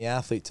in the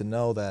athlete to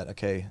know that,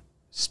 okay,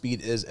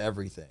 speed is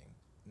everything.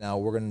 Now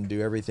we're going to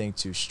do everything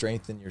to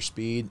strengthen your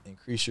speed,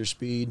 increase your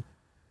speed,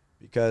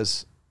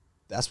 because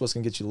that's what's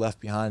going to get you left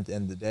behind at the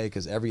end of the day,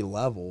 because every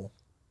level,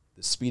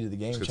 the speed of the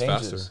game Just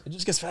changes. gets faster. It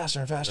just gets faster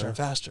and faster and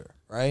faster,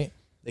 right?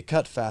 They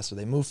cut faster,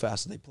 they move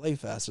faster, they play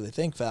faster, they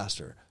think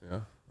faster,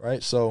 Yeah.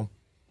 right? So,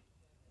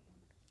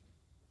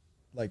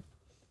 like,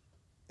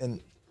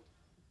 and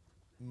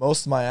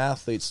most of my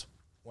athletes,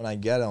 when I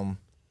get them,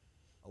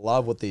 a lot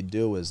of what they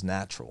do is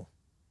natural,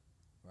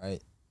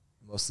 right?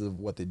 Most of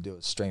what they do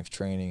is strength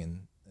training and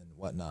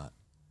whatnot.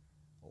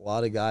 A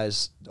lot of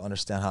guys don't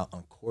understand how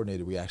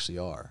uncoordinated we actually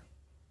are.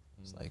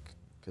 It's like,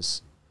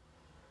 because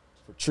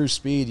for true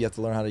speed, you have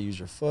to learn how to use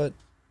your foot,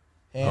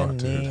 hand,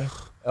 dude. knee,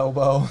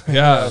 elbow.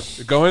 Yeah.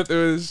 Going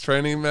through his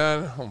training,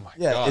 man. Oh my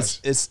Yeah, gosh.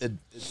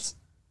 it's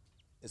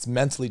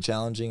mentally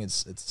challenging.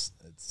 It's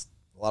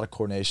a lot of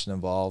coordination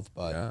involved,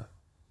 but yeah.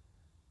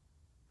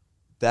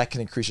 that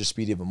can increase your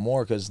speed even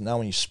more, because now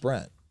when you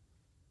sprint,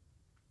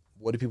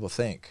 what do people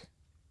think?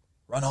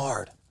 Run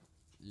hard,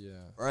 Yeah.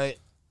 right?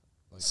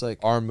 It's like,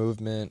 Arm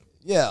movement.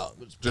 yeah,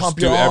 Just pump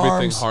do your everything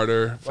arms,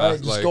 harder, right? fast.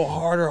 Just Like, go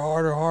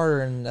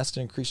harder, and that's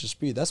going to increase your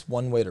speed. That's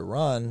one way to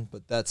run,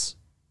 but that's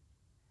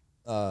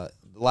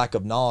lack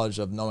of knowledge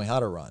of knowing how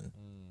to run.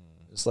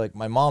 It's like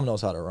my mom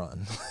knows how to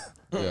run,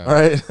 Yeah.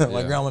 right?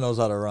 My Yeah. grandma knows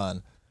how to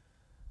run.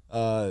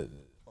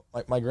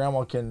 My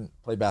grandma can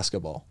play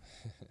basketball,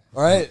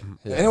 all right?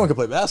 Yeah. Anyone can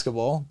play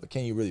basketball, but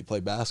can you really play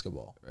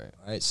basketball? Right.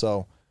 Right.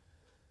 So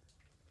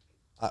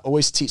I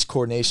always teach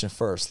coordination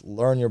first.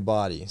 Learn your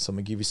body. So I'm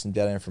gonna give you some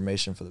data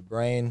information for the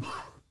brain,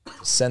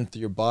 send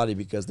through your body,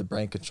 because the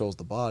brain controls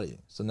the body.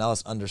 So now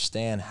let's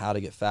understand how to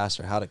get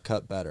faster, how to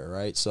cut better,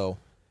 right? So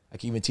I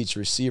can even teach a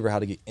receiver how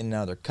to get in and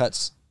out of their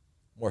cuts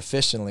more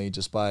efficiently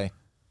just by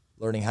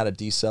learning how to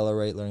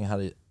decelerate, learning how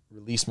to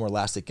release more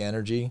elastic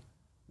energy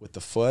with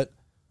the foot.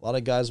 A lot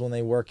of guys, when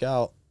they work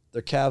out,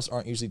 their calves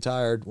aren't usually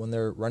tired when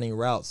they're running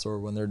routes or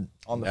when they're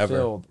on the Never.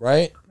 field,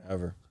 right?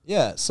 Ever.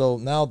 Yeah, so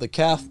now the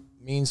calf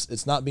means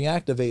it's not being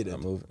activated,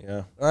 Not moving.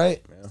 Yeah. all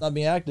right? Yeah. It's not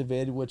being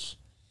activated, which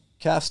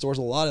calf stores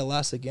a lot of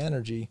elastic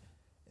energy,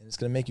 and it's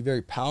going to make you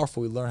very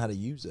powerful. We learn how to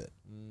use it.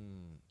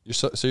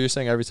 So you're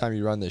saying every time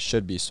you run, they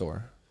should be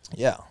sore?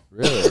 Yeah.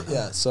 Really?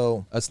 Yeah,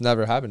 so That's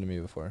never happened to me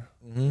before.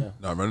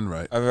 not running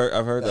right. I've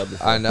heard that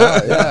before. I know.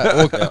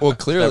 Yeah. Well,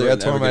 clearly, Never, I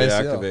tore never my get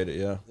ACL. activated.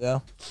 Yeah. yeah.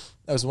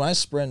 Because when I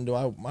sprint and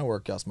do my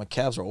workouts, my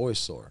calves are always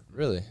sore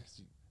Really?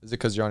 Is it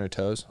because you're on your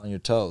toes? on your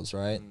toes,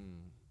 right?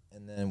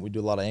 And then we do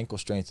a lot of ankle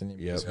strengthening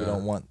because we Yeah.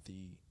 don't want the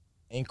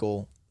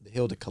ankle, the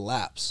heel to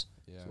collapse.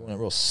 Yeah. So we want it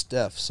real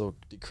stiff, so it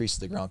decreases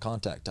the ground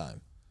contact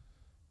time.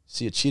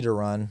 See a cheetah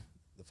run,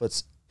 the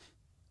foot's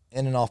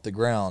in and off the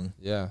ground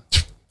Yeah.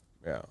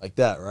 Yeah. like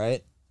that,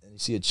 right? And you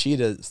see a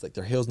cheetah, it's like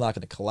their heel's not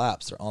going to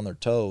collapse. They're on their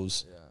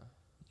toes. Yeah.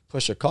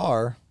 Push a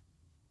car.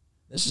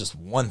 This is just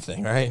one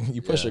thing, right?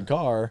 You push Yeah. a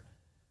car,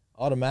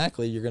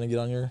 automatically you're going to get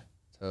on your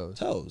Toes.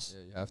 toes,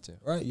 Yeah, you have to.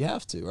 right? You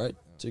have to, right?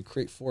 To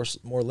create force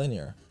more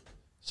linear.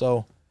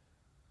 So,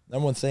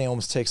 number one thing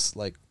almost takes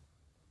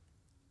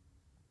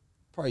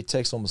probably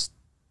takes almost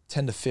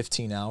 10 to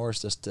 15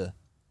 hours just to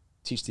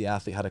teach the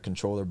athlete how to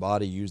control their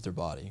body, use their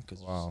body.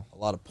 Because Wow. a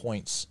lot of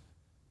points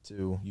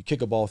to, you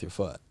kick a ball with your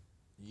foot,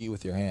 you eat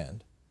with your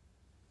hand.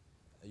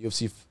 A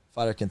UFC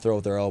fighter can throw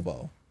with their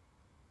elbow.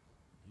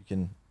 You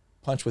can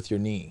punch with your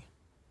knee.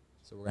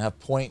 So we're going to have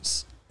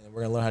points, and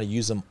we're going to learn how to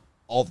use them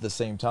all at the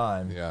same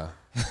time Yeah.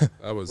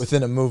 That was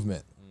within a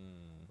movement,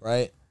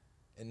 right?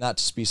 And not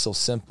just be so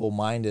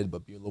simple-minded,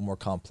 but be a little more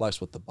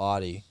complex with the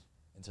body,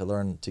 and to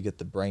learn to get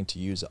the brain to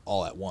use it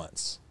all at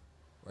once,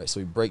 right? So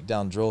we break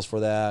down drills for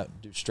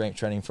that, do strength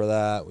training for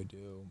that, we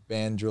do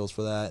band drills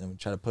for that, and we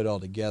try to put it all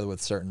together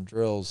with certain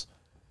drills.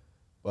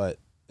 But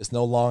it's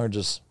no longer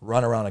just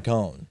run around a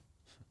cone,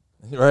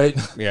 right?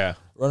 Yeah.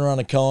 Run around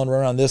a cone, run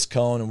around this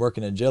cone, and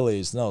working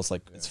agilities. No, it's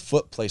like it's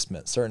foot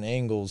placement, certain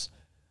angles,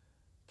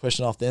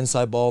 pushing off the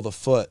inside ball of the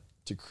foot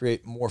to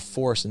create more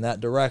force in that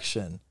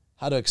direction,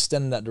 how to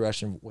extend in that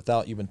direction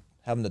without even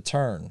having to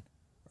turn,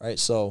 right?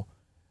 So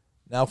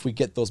now if we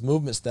get those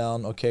movements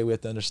down, okay, we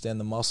have to understand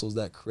the muscles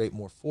that create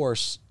more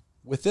force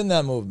within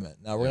that movement.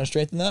 Now we're going to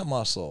strengthen that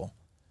muscle.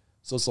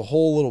 So it's a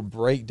whole little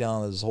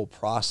breakdown of this whole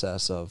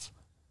process of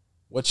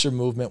what's your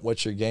movement,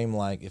 what's your game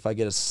like. If I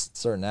get a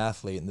certain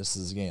athlete and this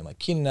is his game, like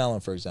Keenan Allen,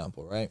 for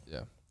example, right?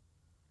 Yeah.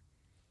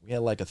 We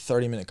had like a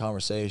 30-minute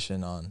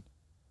conversation on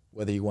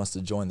whether he wants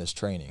to join this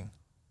training.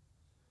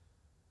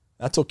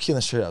 I told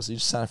Keelan straight out, so you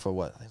just signed for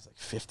what? I think it's like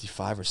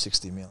 55 or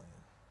 60 million,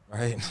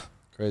 right?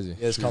 Crazy. We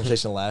had this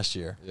conversation last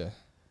year. Yeah.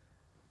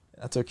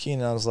 I told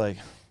Keenan, I was like,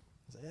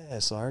 yeah,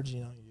 so I heard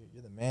you're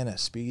the man, at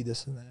speed,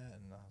 this and that.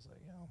 And I was like,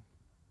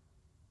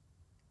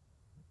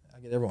 I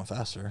get everyone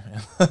faster.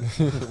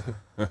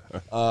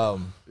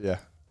 Yeah.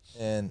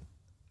 And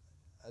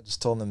I just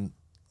told them,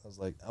 I was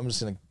like, I'm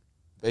just going to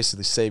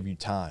basically save you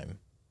time.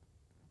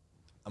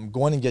 I'm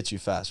going to get you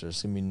faster.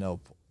 It's going to be no,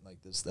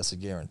 like this. That's a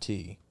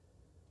guarantee.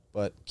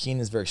 But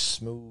Keenan's very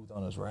smooth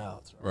on his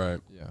routes. Right.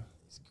 Yeah.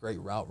 He's a great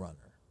route runner.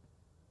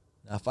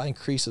 Now, if I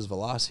increase his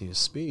velocity, his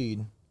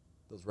speed,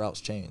 those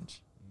routes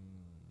change.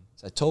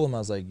 So I told him, I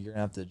was like, you're going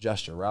to have to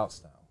adjust your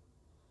routes now,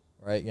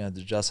 right? You're going to have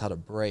to adjust how to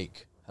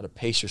brake, how to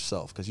pace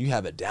yourself, because you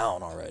have it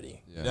down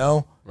already, you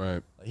know?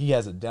 Right. Like, he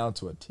has it down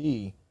to a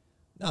T.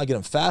 Now I get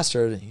him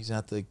faster, he's going to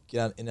have to get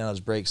out in and out of his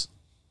brakes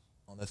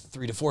on the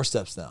 3 to 4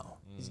 steps now.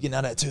 He's getting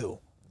out at 2.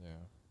 Yeah.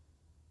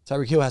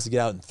 Tyreek Hill has to get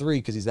out in 3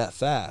 because he's that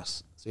fast.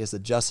 So he has to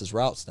adjust his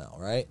routes now,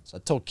 right? So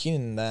I told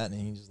Keenan that, and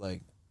he's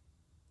like,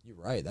 you're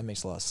right. That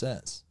makes a lot of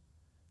sense.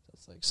 So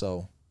it's like,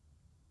 so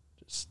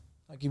just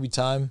I'll give you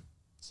time.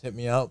 Just hit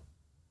me up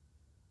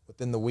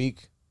within the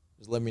week.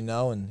 Just let me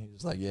know. And he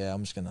was like, yeah,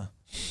 I'm just going to,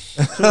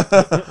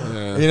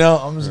 you know,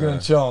 I'm just going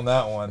to chill on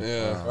that one.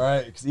 Yeah.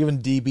 Right? Because even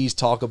DBs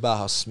talk about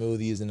how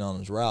smooth he is on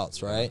his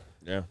routes, right?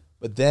 Yeah.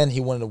 But then he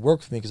wanted to work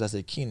with me because I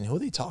said, Keenan, who are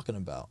they talking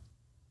about?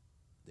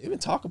 They even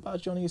talk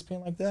about you on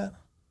ESPN like that?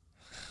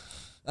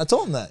 I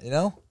told him that, you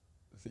know?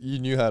 You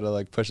knew how to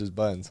like push his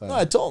buttons, huh? No,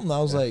 I told him. I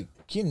was like,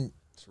 Keenan,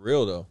 It's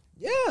real though.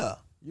 yeah,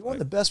 you're one of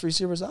the best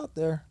receivers out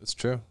there. It's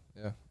true.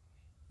 Yeah.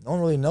 No one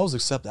really knows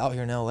except out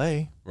here in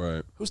L.A.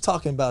 Right. Who's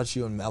talking about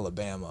you in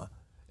Alabama,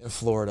 in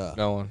Florida,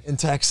 No one. in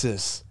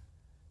Texas?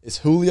 It's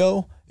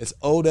Julio, it's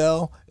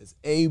Odell, it's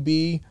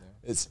A.B.,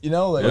 it's, you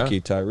know, like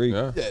Rookie Tyreek.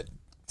 Yeah.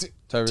 yeah,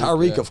 Tyreek,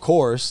 Tyreek, yeah. of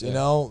course, you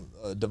know,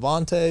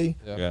 Devontae,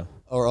 Yeah.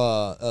 or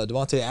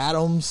Devontae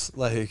Adams,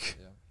 like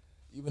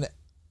even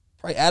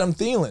probably Adam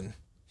Thielen,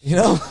 you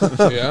know?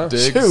 Yeah.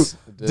 Diggs. Shoot,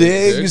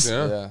 Diggs,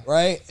 yeah. Yeah.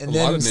 right? And A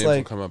then lot of it's names like,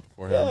 will come up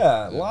before him.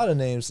 yeah, a lot of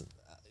names.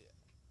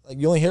 Like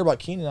you only hear about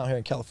Keenan out here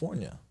in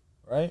California,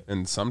 right?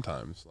 And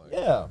sometimes, like,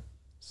 Yeah.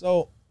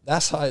 So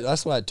that's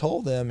what I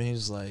told them, and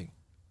he's like,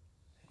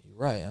 "You're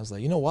right." I was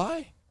like, "You know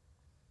why?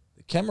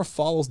 The camera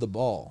follows the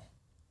ball.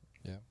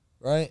 Yeah.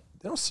 Right?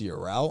 They don't see your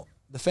route.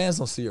 The fans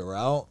don't see your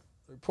route.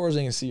 The reporters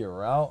ain't gonna see your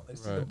route. They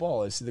see the Right.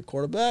 ball. They see the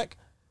quarterback.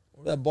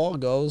 Where that ball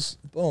goes,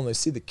 boom. They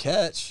see the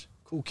catch.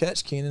 Cool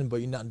catch, Keenan.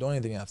 But you're not doing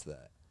anything after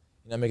that.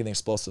 You're not making an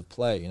explosive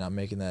play. You're not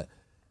making that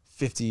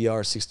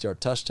 50-yard,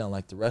 60-yard touchdown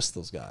like the rest of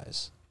those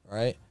guys."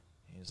 Right?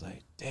 He was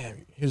like,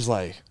 damn. He was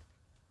like,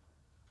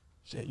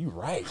 shit, you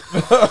right.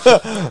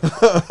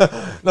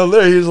 No,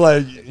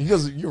 literally, he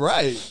goes, you're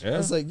right. Yeah, I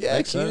was like, yeah,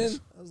 makes Keenan.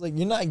 sense. I was like,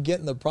 you're not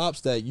getting the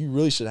props that you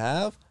really should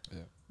have.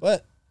 Yeah.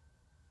 But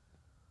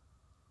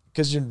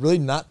because you're really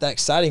not that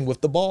exciting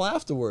with the ball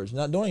afterwards.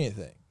 You're not doing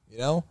anything, you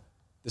know?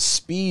 The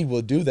speed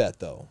will do that,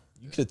 though.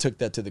 You could have took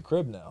that to the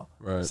crib now.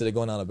 Right. Instead of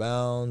going out of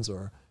bounds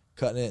or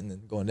cutting it and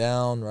then going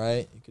down,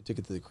 right? You could take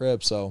it to the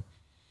crib. So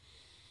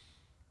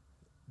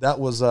that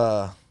was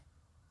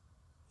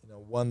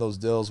one of those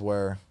deals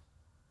where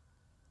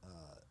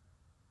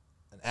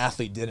an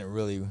athlete didn't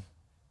really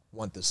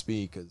want to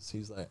speak because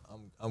he's like,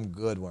 I'm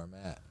good where I'm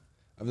at.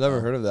 I've never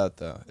heard of that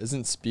though.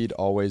 Isn't speed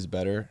always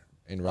better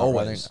in route running?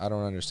 Always. I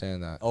don't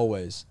understand that.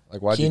 Always.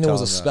 Like, why'd you Keenan tell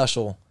was a him that?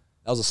 special.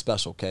 That was a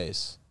special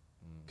case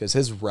because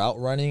his route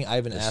running. I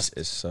even asked.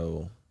 It's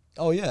so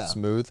Oh yeah.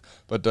 Smooth,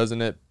 but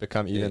doesn't it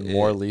become even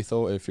more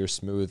lethal if you're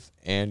smooth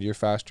and you're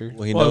faster?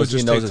 well. He Well, it would knows. He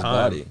just knows take his time.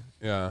 body.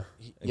 Yeah.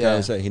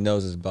 Yeah. He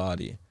knows his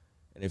body,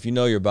 and if you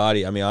know your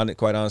body, I mean,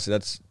 quite honestly,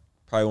 that's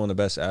probably one of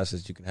the best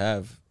assets you can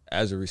have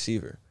as a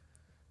receiver,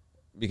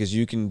 because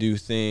you can do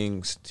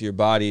things to your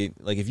body.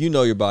 Like if you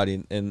know your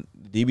body and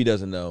DB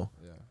doesn't know,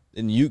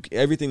 then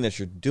everything that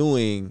you're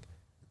doing,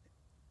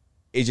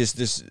 it just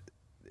this.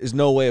 There's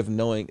no way of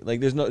knowing. Like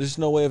there's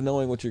no way of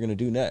knowing what you're gonna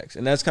do next,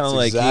 and that's kind of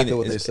like exactly Keenan.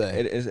 what they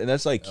say. And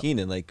that's like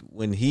Keenan. Like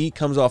when he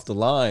comes off the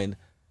line,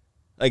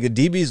 like the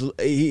DB's,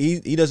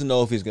 he doesn't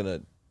know if he's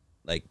gonna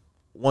like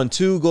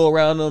 1-2 go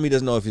around him. He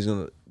doesn't know if he's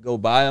gonna go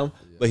by him.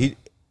 But he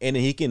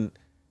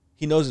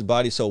knows his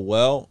body so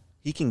well.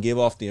 He can give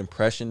off the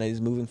impression that he's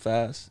moving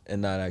fast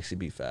and not actually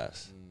be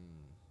fast.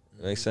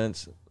 Makes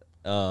sense.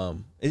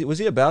 Was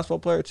he a basketball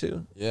player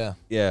too? Yeah.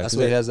 Yeah, That's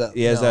 'cause why he has that.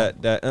 He has you know,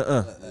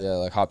 that. Yeah,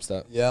 like hop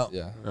step. Yeah.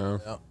 Yeah.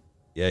 Yeah.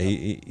 Yeah,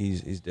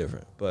 he's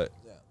different, but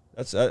Yeah.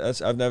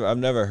 that's I've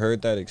never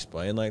heard that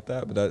explained like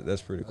that, but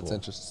that's pretty cool. That's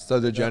interesting.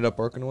 So did you end up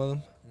working with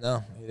him?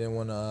 No, he didn't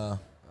want to.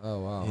 Oh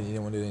wow. He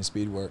didn't want to do any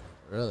speed work.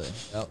 Really?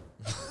 Yep.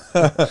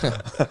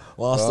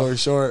 Long story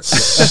short.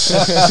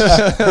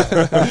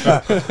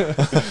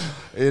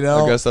 You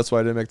know. I guess that's why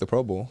I didn't make the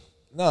Pro Bowl.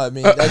 No, I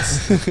mean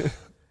that's.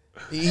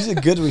 He's a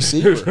good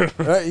receiver,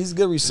 right? He's a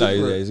good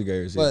receiver. He's a great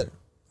receiver. But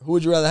who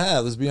would you rather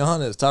have? Let's be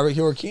honest. Tyreek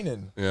Hill or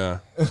Keenan? Yeah.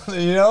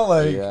 You know,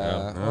 like,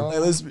 Yeah.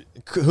 like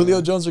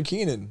Julio Jones or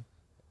Keenan,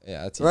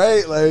 Yeah, that's easy.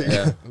 right? Like,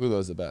 Yeah.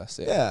 Julio's the best.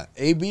 yeah,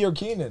 AB or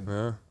Keenan.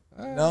 Yeah.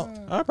 No,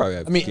 I probably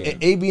have. I mean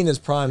AB in his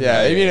prime.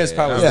 Yeah, days. even his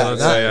prime was Yeah, I was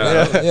not,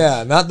 gonna say,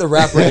 yeah, not the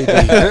rapper AB.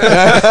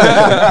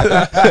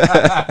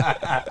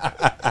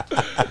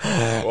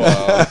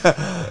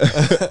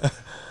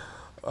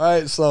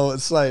 right? So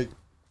it's like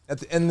at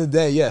the end of the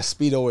day, yeah,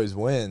 speed always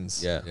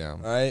wins. Yeah. Yeah.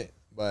 Right?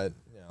 But,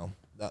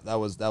 that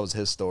was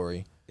his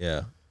story.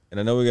 Yeah. And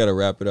I know we got to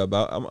wrap it up.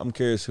 I'm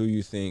curious who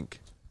you think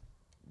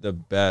the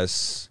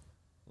best,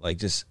 like,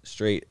 just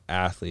straight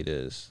athlete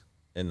is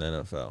in the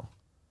NFL.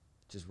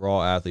 Just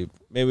raw athlete.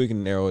 Maybe we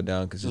can narrow it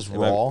down because Just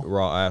raw?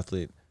 Raw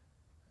athlete.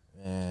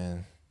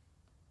 Man.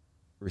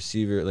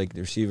 Receiver, like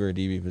the receiver or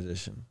DB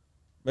position.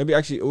 Maybe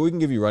actually, we can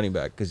give you running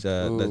back because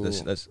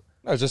that's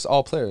No, just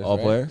all players. all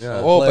right? players.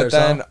 Yeah. Well, Players, but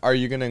then huh? are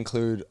you going to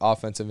include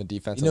offensive and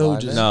defensive You know who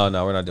linemen? just-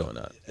 No, we're not doing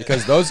that.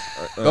 Because those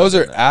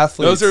are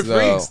athletes. Those are though.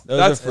 freaks. Those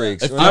That's- are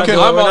freaks. if We're you not can-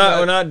 doing- I'm we're on not- that-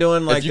 we're not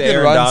doing like if you the can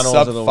Aaron run Donalds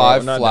sub of the world.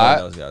 5 We're not doing flat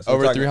those guys. We're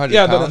over talking- 300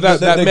 Yeah, pounds.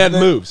 that the- man the-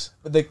 moves.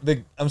 But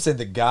I'm saying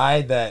the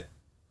guy that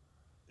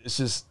it's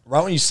just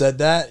right when you said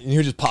that, and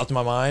who just popped in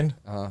my mind,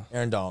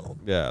 Aaron Donald.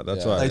 Yeah,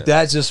 that's Yeah. why. Like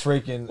that just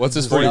freaking. What's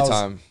his just- that 40 was-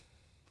 time?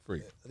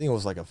 I think it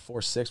was like a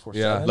 4.6, 4.7.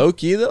 Yeah. Low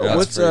key though. Yeah,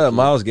 What's that's freaky.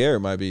 Miles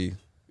Garrett might be?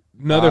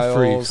 Another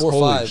freak. Miles, Holy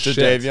 4.5. shit.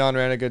 Jadavion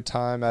ran a good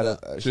time at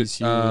he's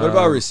huge. What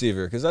about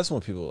receiver? Because that's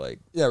when people like.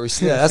 Yeah,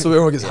 that's what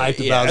everyone gets hyped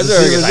Yeah, about. that's what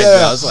everyone gets hyped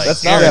about. It's like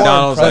That's Aaron not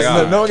Donald's like,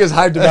 impressive. ah. No one gets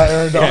hyped about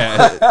Aaron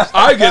Donald. Yeah,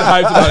 I get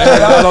hyped about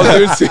Aaron Donald,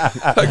 dude. See,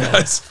 that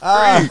guy's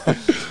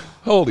freak.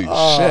 Holy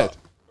shit.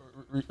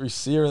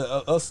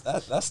 Receiver,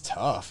 that's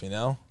tough,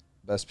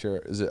 Best pure.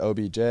 Is it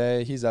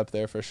OBJ? He's up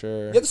there for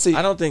sure. You have to see.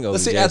 I don't think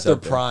Let's see OBJ 's at their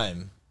up there.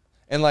 prime.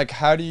 And like,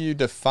 how do you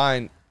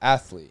define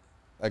athlete?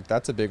 Like,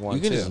 that's a big one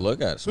You can too. just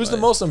look at Who's the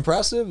somebody. most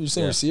impressive? You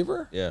saying Yeah.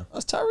 receiver? Yeah,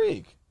 That's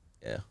Tyreek.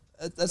 yeah,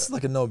 That's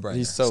like a no-brainer.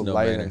 He's so It's no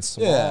light brainer. and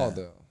small Yeah.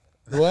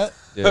 though. What?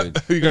 dude. You're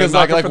gonna Because,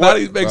 knock like, him for what- that?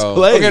 He makes Bro.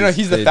 plays. Okay, no,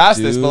 he's the They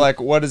fastest, do- but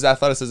like, what does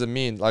athleticism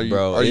mean? Are you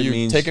Bro, are it you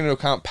means- taking into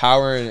account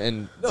power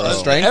and No,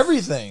 strength?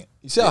 everything.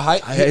 You see how high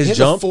His he hit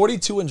jump? a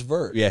 42-inch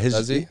vert. Yeah, his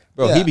Does he?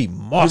 bro, Yeah. he be He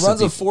mossing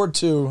runs a people.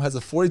 4.2, has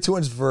a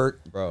 42-inch vert.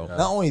 Bro. Not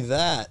only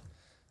that,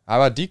 How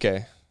about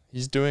DK?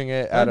 He's doing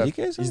it at a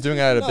DK's he's doing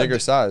it at a No, bigger D-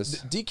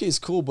 size. DK is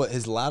cool, but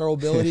his lateral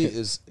ability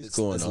is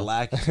cool is enough.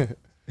 lacking,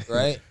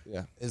 right?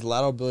 Yeah. His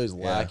lateral ability is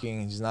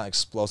lacking. He's not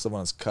explosive on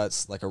his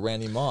cuts like a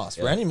Randy Moss.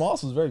 Randy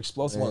Moss was very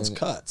explosive on his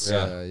cuts.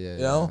 Yeah. You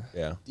know?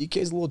 Yeah,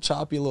 DK's a little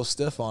choppy, a little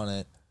stiff on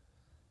it.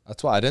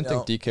 That's why I didn't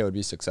You think DK would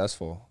be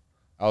successful.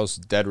 I was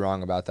dead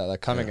wrong about that.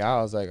 Like coming out,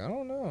 I was like, I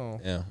don't know.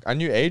 yeah. I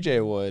knew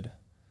AJ would,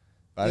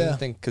 but I Yeah. didn't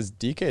think because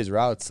DK's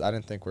routes, I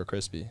didn't think were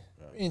crispy.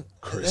 I mean,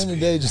 at the end of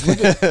the day, just look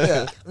at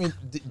I mean,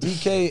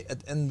 DK at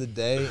the end of the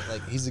day,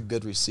 like he's a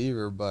good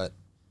receiver, but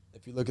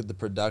if you look at the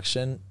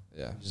production,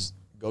 Yeah. just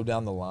go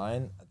down the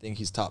line. I think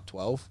he's top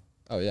 12.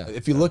 Oh yeah.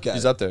 If you look at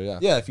He's it. up there. Yeah.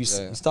 Yeah, if you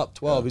Yeah. he's top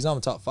 12, he's not in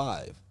the top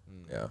 5,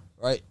 Yeah.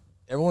 right?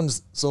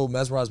 Everyone's so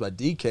mesmerized by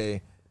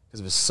DK because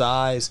of his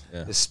size,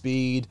 Yeah. his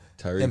speed,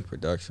 Tyreek and-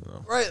 production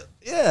though. right?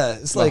 Yeah,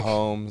 it's like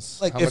Mahomes.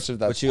 like How if- much of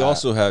that? But you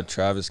also have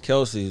Travis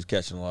Kelce who's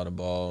catching a lot of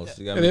balls.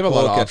 You got Yeah, they have a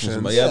lot of McCoy catching options.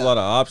 somebody. You have a Yeah. lot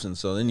of options.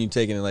 So then you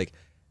taking it like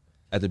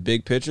at the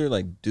big picture,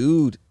 like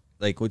dude,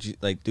 like what you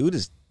like, dude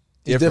is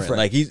he's different. different.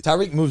 Like he's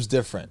Tyreek moves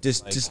different.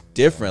 just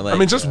different. Like I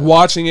mean, just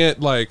watching it,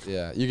 like,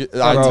 Yeah. You get,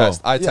 Bro.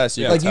 I test.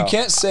 You like can you tell.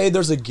 can't say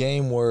there's a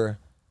game where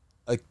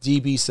like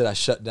DB said I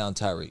shut down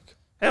Tyreek.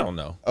 hell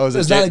no. Oh, is it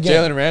It's not a game.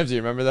 Jalen Ramsey?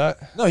 Remember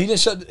that? No, he didn't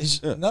shut.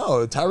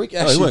 No, Tyreek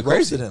actually went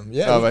roasted crazy. him.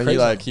 Yeah, Oh, he but went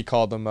crazy. he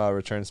called them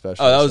return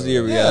special. Oh, that was the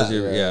year. Yeah, that was the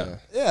year. Yeah. Yeah.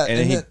 Yeah, And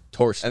then he then-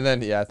 torched. And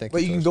then I think.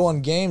 but he you can torched go him.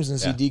 on games and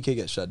see Yeah. DK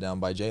get shut down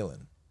by Jalen.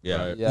 Yeah.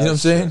 Right. Yeah, You know what I'm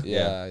saying?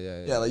 Yeah.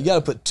 Yeah, like you got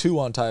to put 2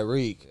 on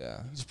Tyreek. Yeah.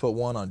 You just put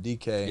 1 on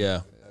DK.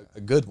 Yeah. a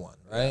good one,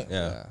 right?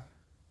 Yeah.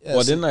 Yeah,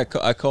 Well, so- didn't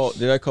I call?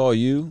 Did I call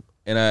you?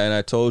 And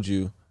I told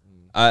you,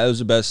 it was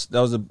the best.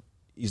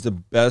 He's the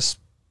best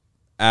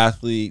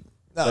athlete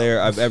No. player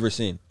I've ever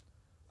seen.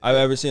 Like,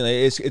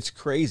 it's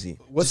crazy.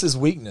 What's his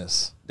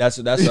weakness? That's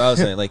what I was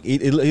saying. Like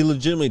he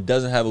legitimately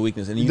doesn't have a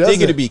weakness, and you doesn't.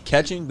 think it'd be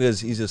catching because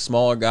he's a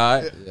smaller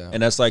guy, Yeah.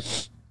 and that's like,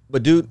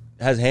 but dude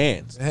has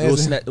hands.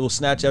 It will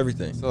snatch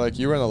everything. So like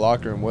you were in the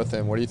locker room with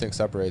him. What do you think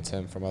separates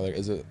him from other?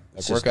 Is it like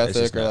It's work just- it's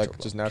ethic just or like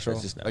natural, just bro. natural?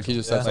 It's just Like he natural.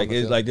 just said Like something.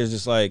 it's like there's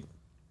just like.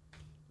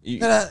 You,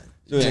 Nah.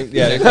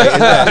 yeah,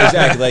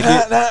 exactly. Like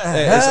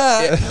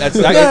that's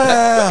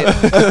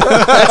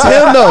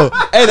him though.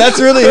 Hey, that's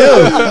really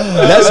him.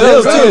 That's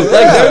him too.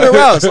 Like they're in the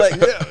routes. Like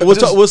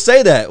we'll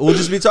say that. We'll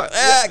just be talking.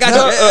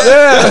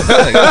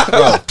 Gotcha.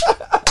 Bro,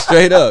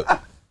 straight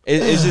up.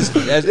 It's just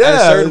at a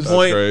certain that's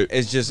point, great.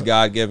 it's just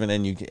God given,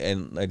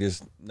 and like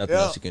there's nothing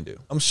else you can do.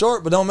 I'm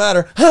short, but don't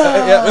matter.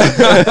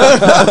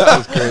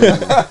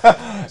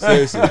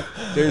 Seriously,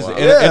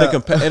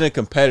 and a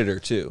competitor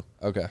too.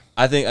 Okay.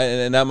 I think,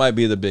 and that might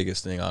be the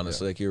biggest thing,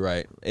 honestly. Like you're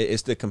right,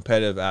 it's the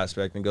competitive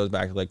aspect, and it goes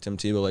back to like Tim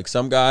Tebow. Like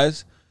some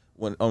guys,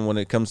 when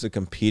it comes to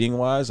competing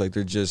wise, like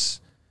they're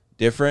just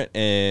different,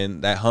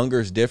 and that hunger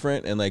is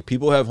different. And like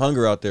people have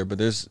hunger out there, but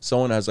there's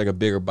someone that has like a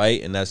bigger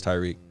bite, and that's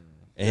Tyreek.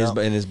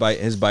 And his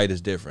bite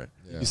is different.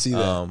 You see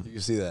that? You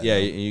can see that. Yeah,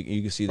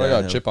 you can see Probably that. got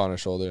in a him. chip on his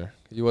shoulder.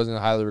 He wasn't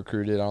highly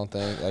recruited. I don't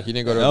think. Like he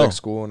didn't go to No. a big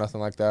school,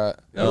 nothing like that.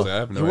 No. I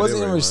have no He idea wasn't where even a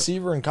he went.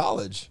 receiver in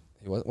college.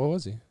 What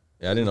was he?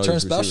 Yeah, I didn't know. he Return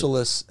was a receiver.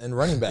 specialist and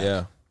running back.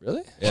 Yeah,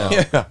 Really?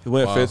 Yeah. He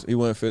went Wow. fifth. He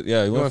went fifth.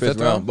 Yeah, he went fifth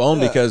fifth round. round? But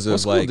only because What of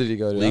school like did he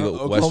go to? legal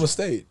Oklahoma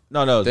State,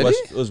 No, it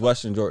Did was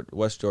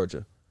West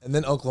Georgia. and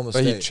then Oklahoma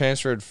But State. he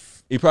transferred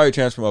He probably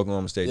transferred from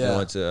Oklahoma State. Yeah. Then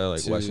went to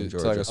like to, Western to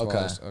Georgia. like a smaller.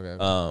 Okay.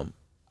 Okay.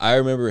 I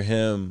remember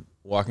him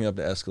walking up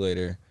the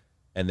escalator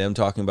and them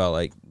talking about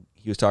like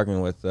he was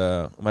talking with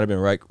might have been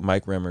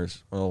Mike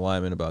Remmers, one of the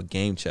linemen, about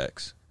game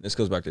checks. This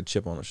goes back to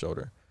chip on the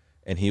shoulder,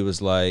 and he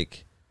was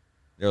like,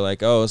 they're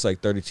like, oh, it's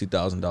like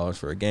 $32,000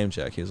 for a game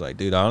check. He was like,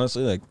 dude,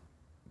 honestly, like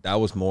that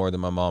was more than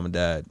my mom and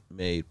dad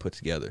made put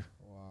together.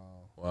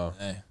 Wow.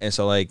 Hey. And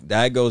so like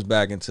that goes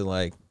back into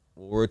like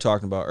what we were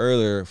talking about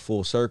earlier,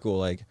 full circle.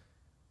 Like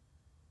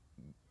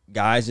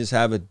guys just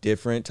have a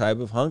different type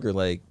of hunger.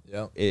 Like,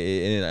 Yep.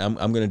 and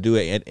I'm gonna do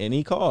it at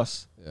any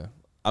cost. Yeah.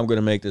 I'm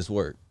gonna make this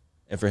work.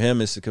 And for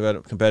him, it's the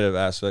competitive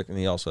aspect, and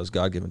he also has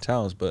God-given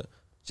talents, but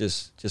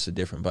just a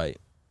different bite.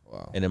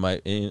 Wow. And it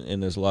might,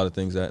 and there's a lot of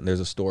things and there's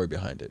a story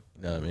behind it.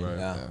 You know what I mean? Right.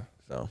 Yeah. Yeah.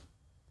 So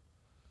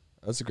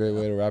That's a great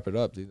way to wrap it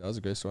up, dude. That was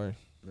a great story.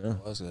 yeah.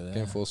 That was good.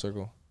 Came Yeah. full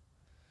circle.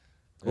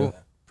 Cool. Yeah.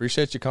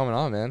 Appreciate you coming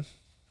on, man.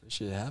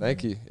 Appreciate having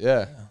Thank me. you.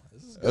 Yeah.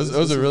 This is It was, good. it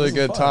was a really this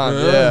is good fun. time.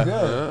 Yeah.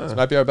 Yeah. This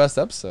might be our best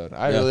episode.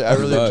 I Yeah.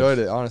 really Much. enjoyed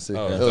it, honestly.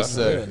 Oh, it was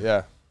sick. definitely.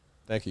 Yeah.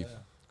 Thank you.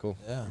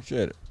 Yeah.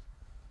 Appreciate it.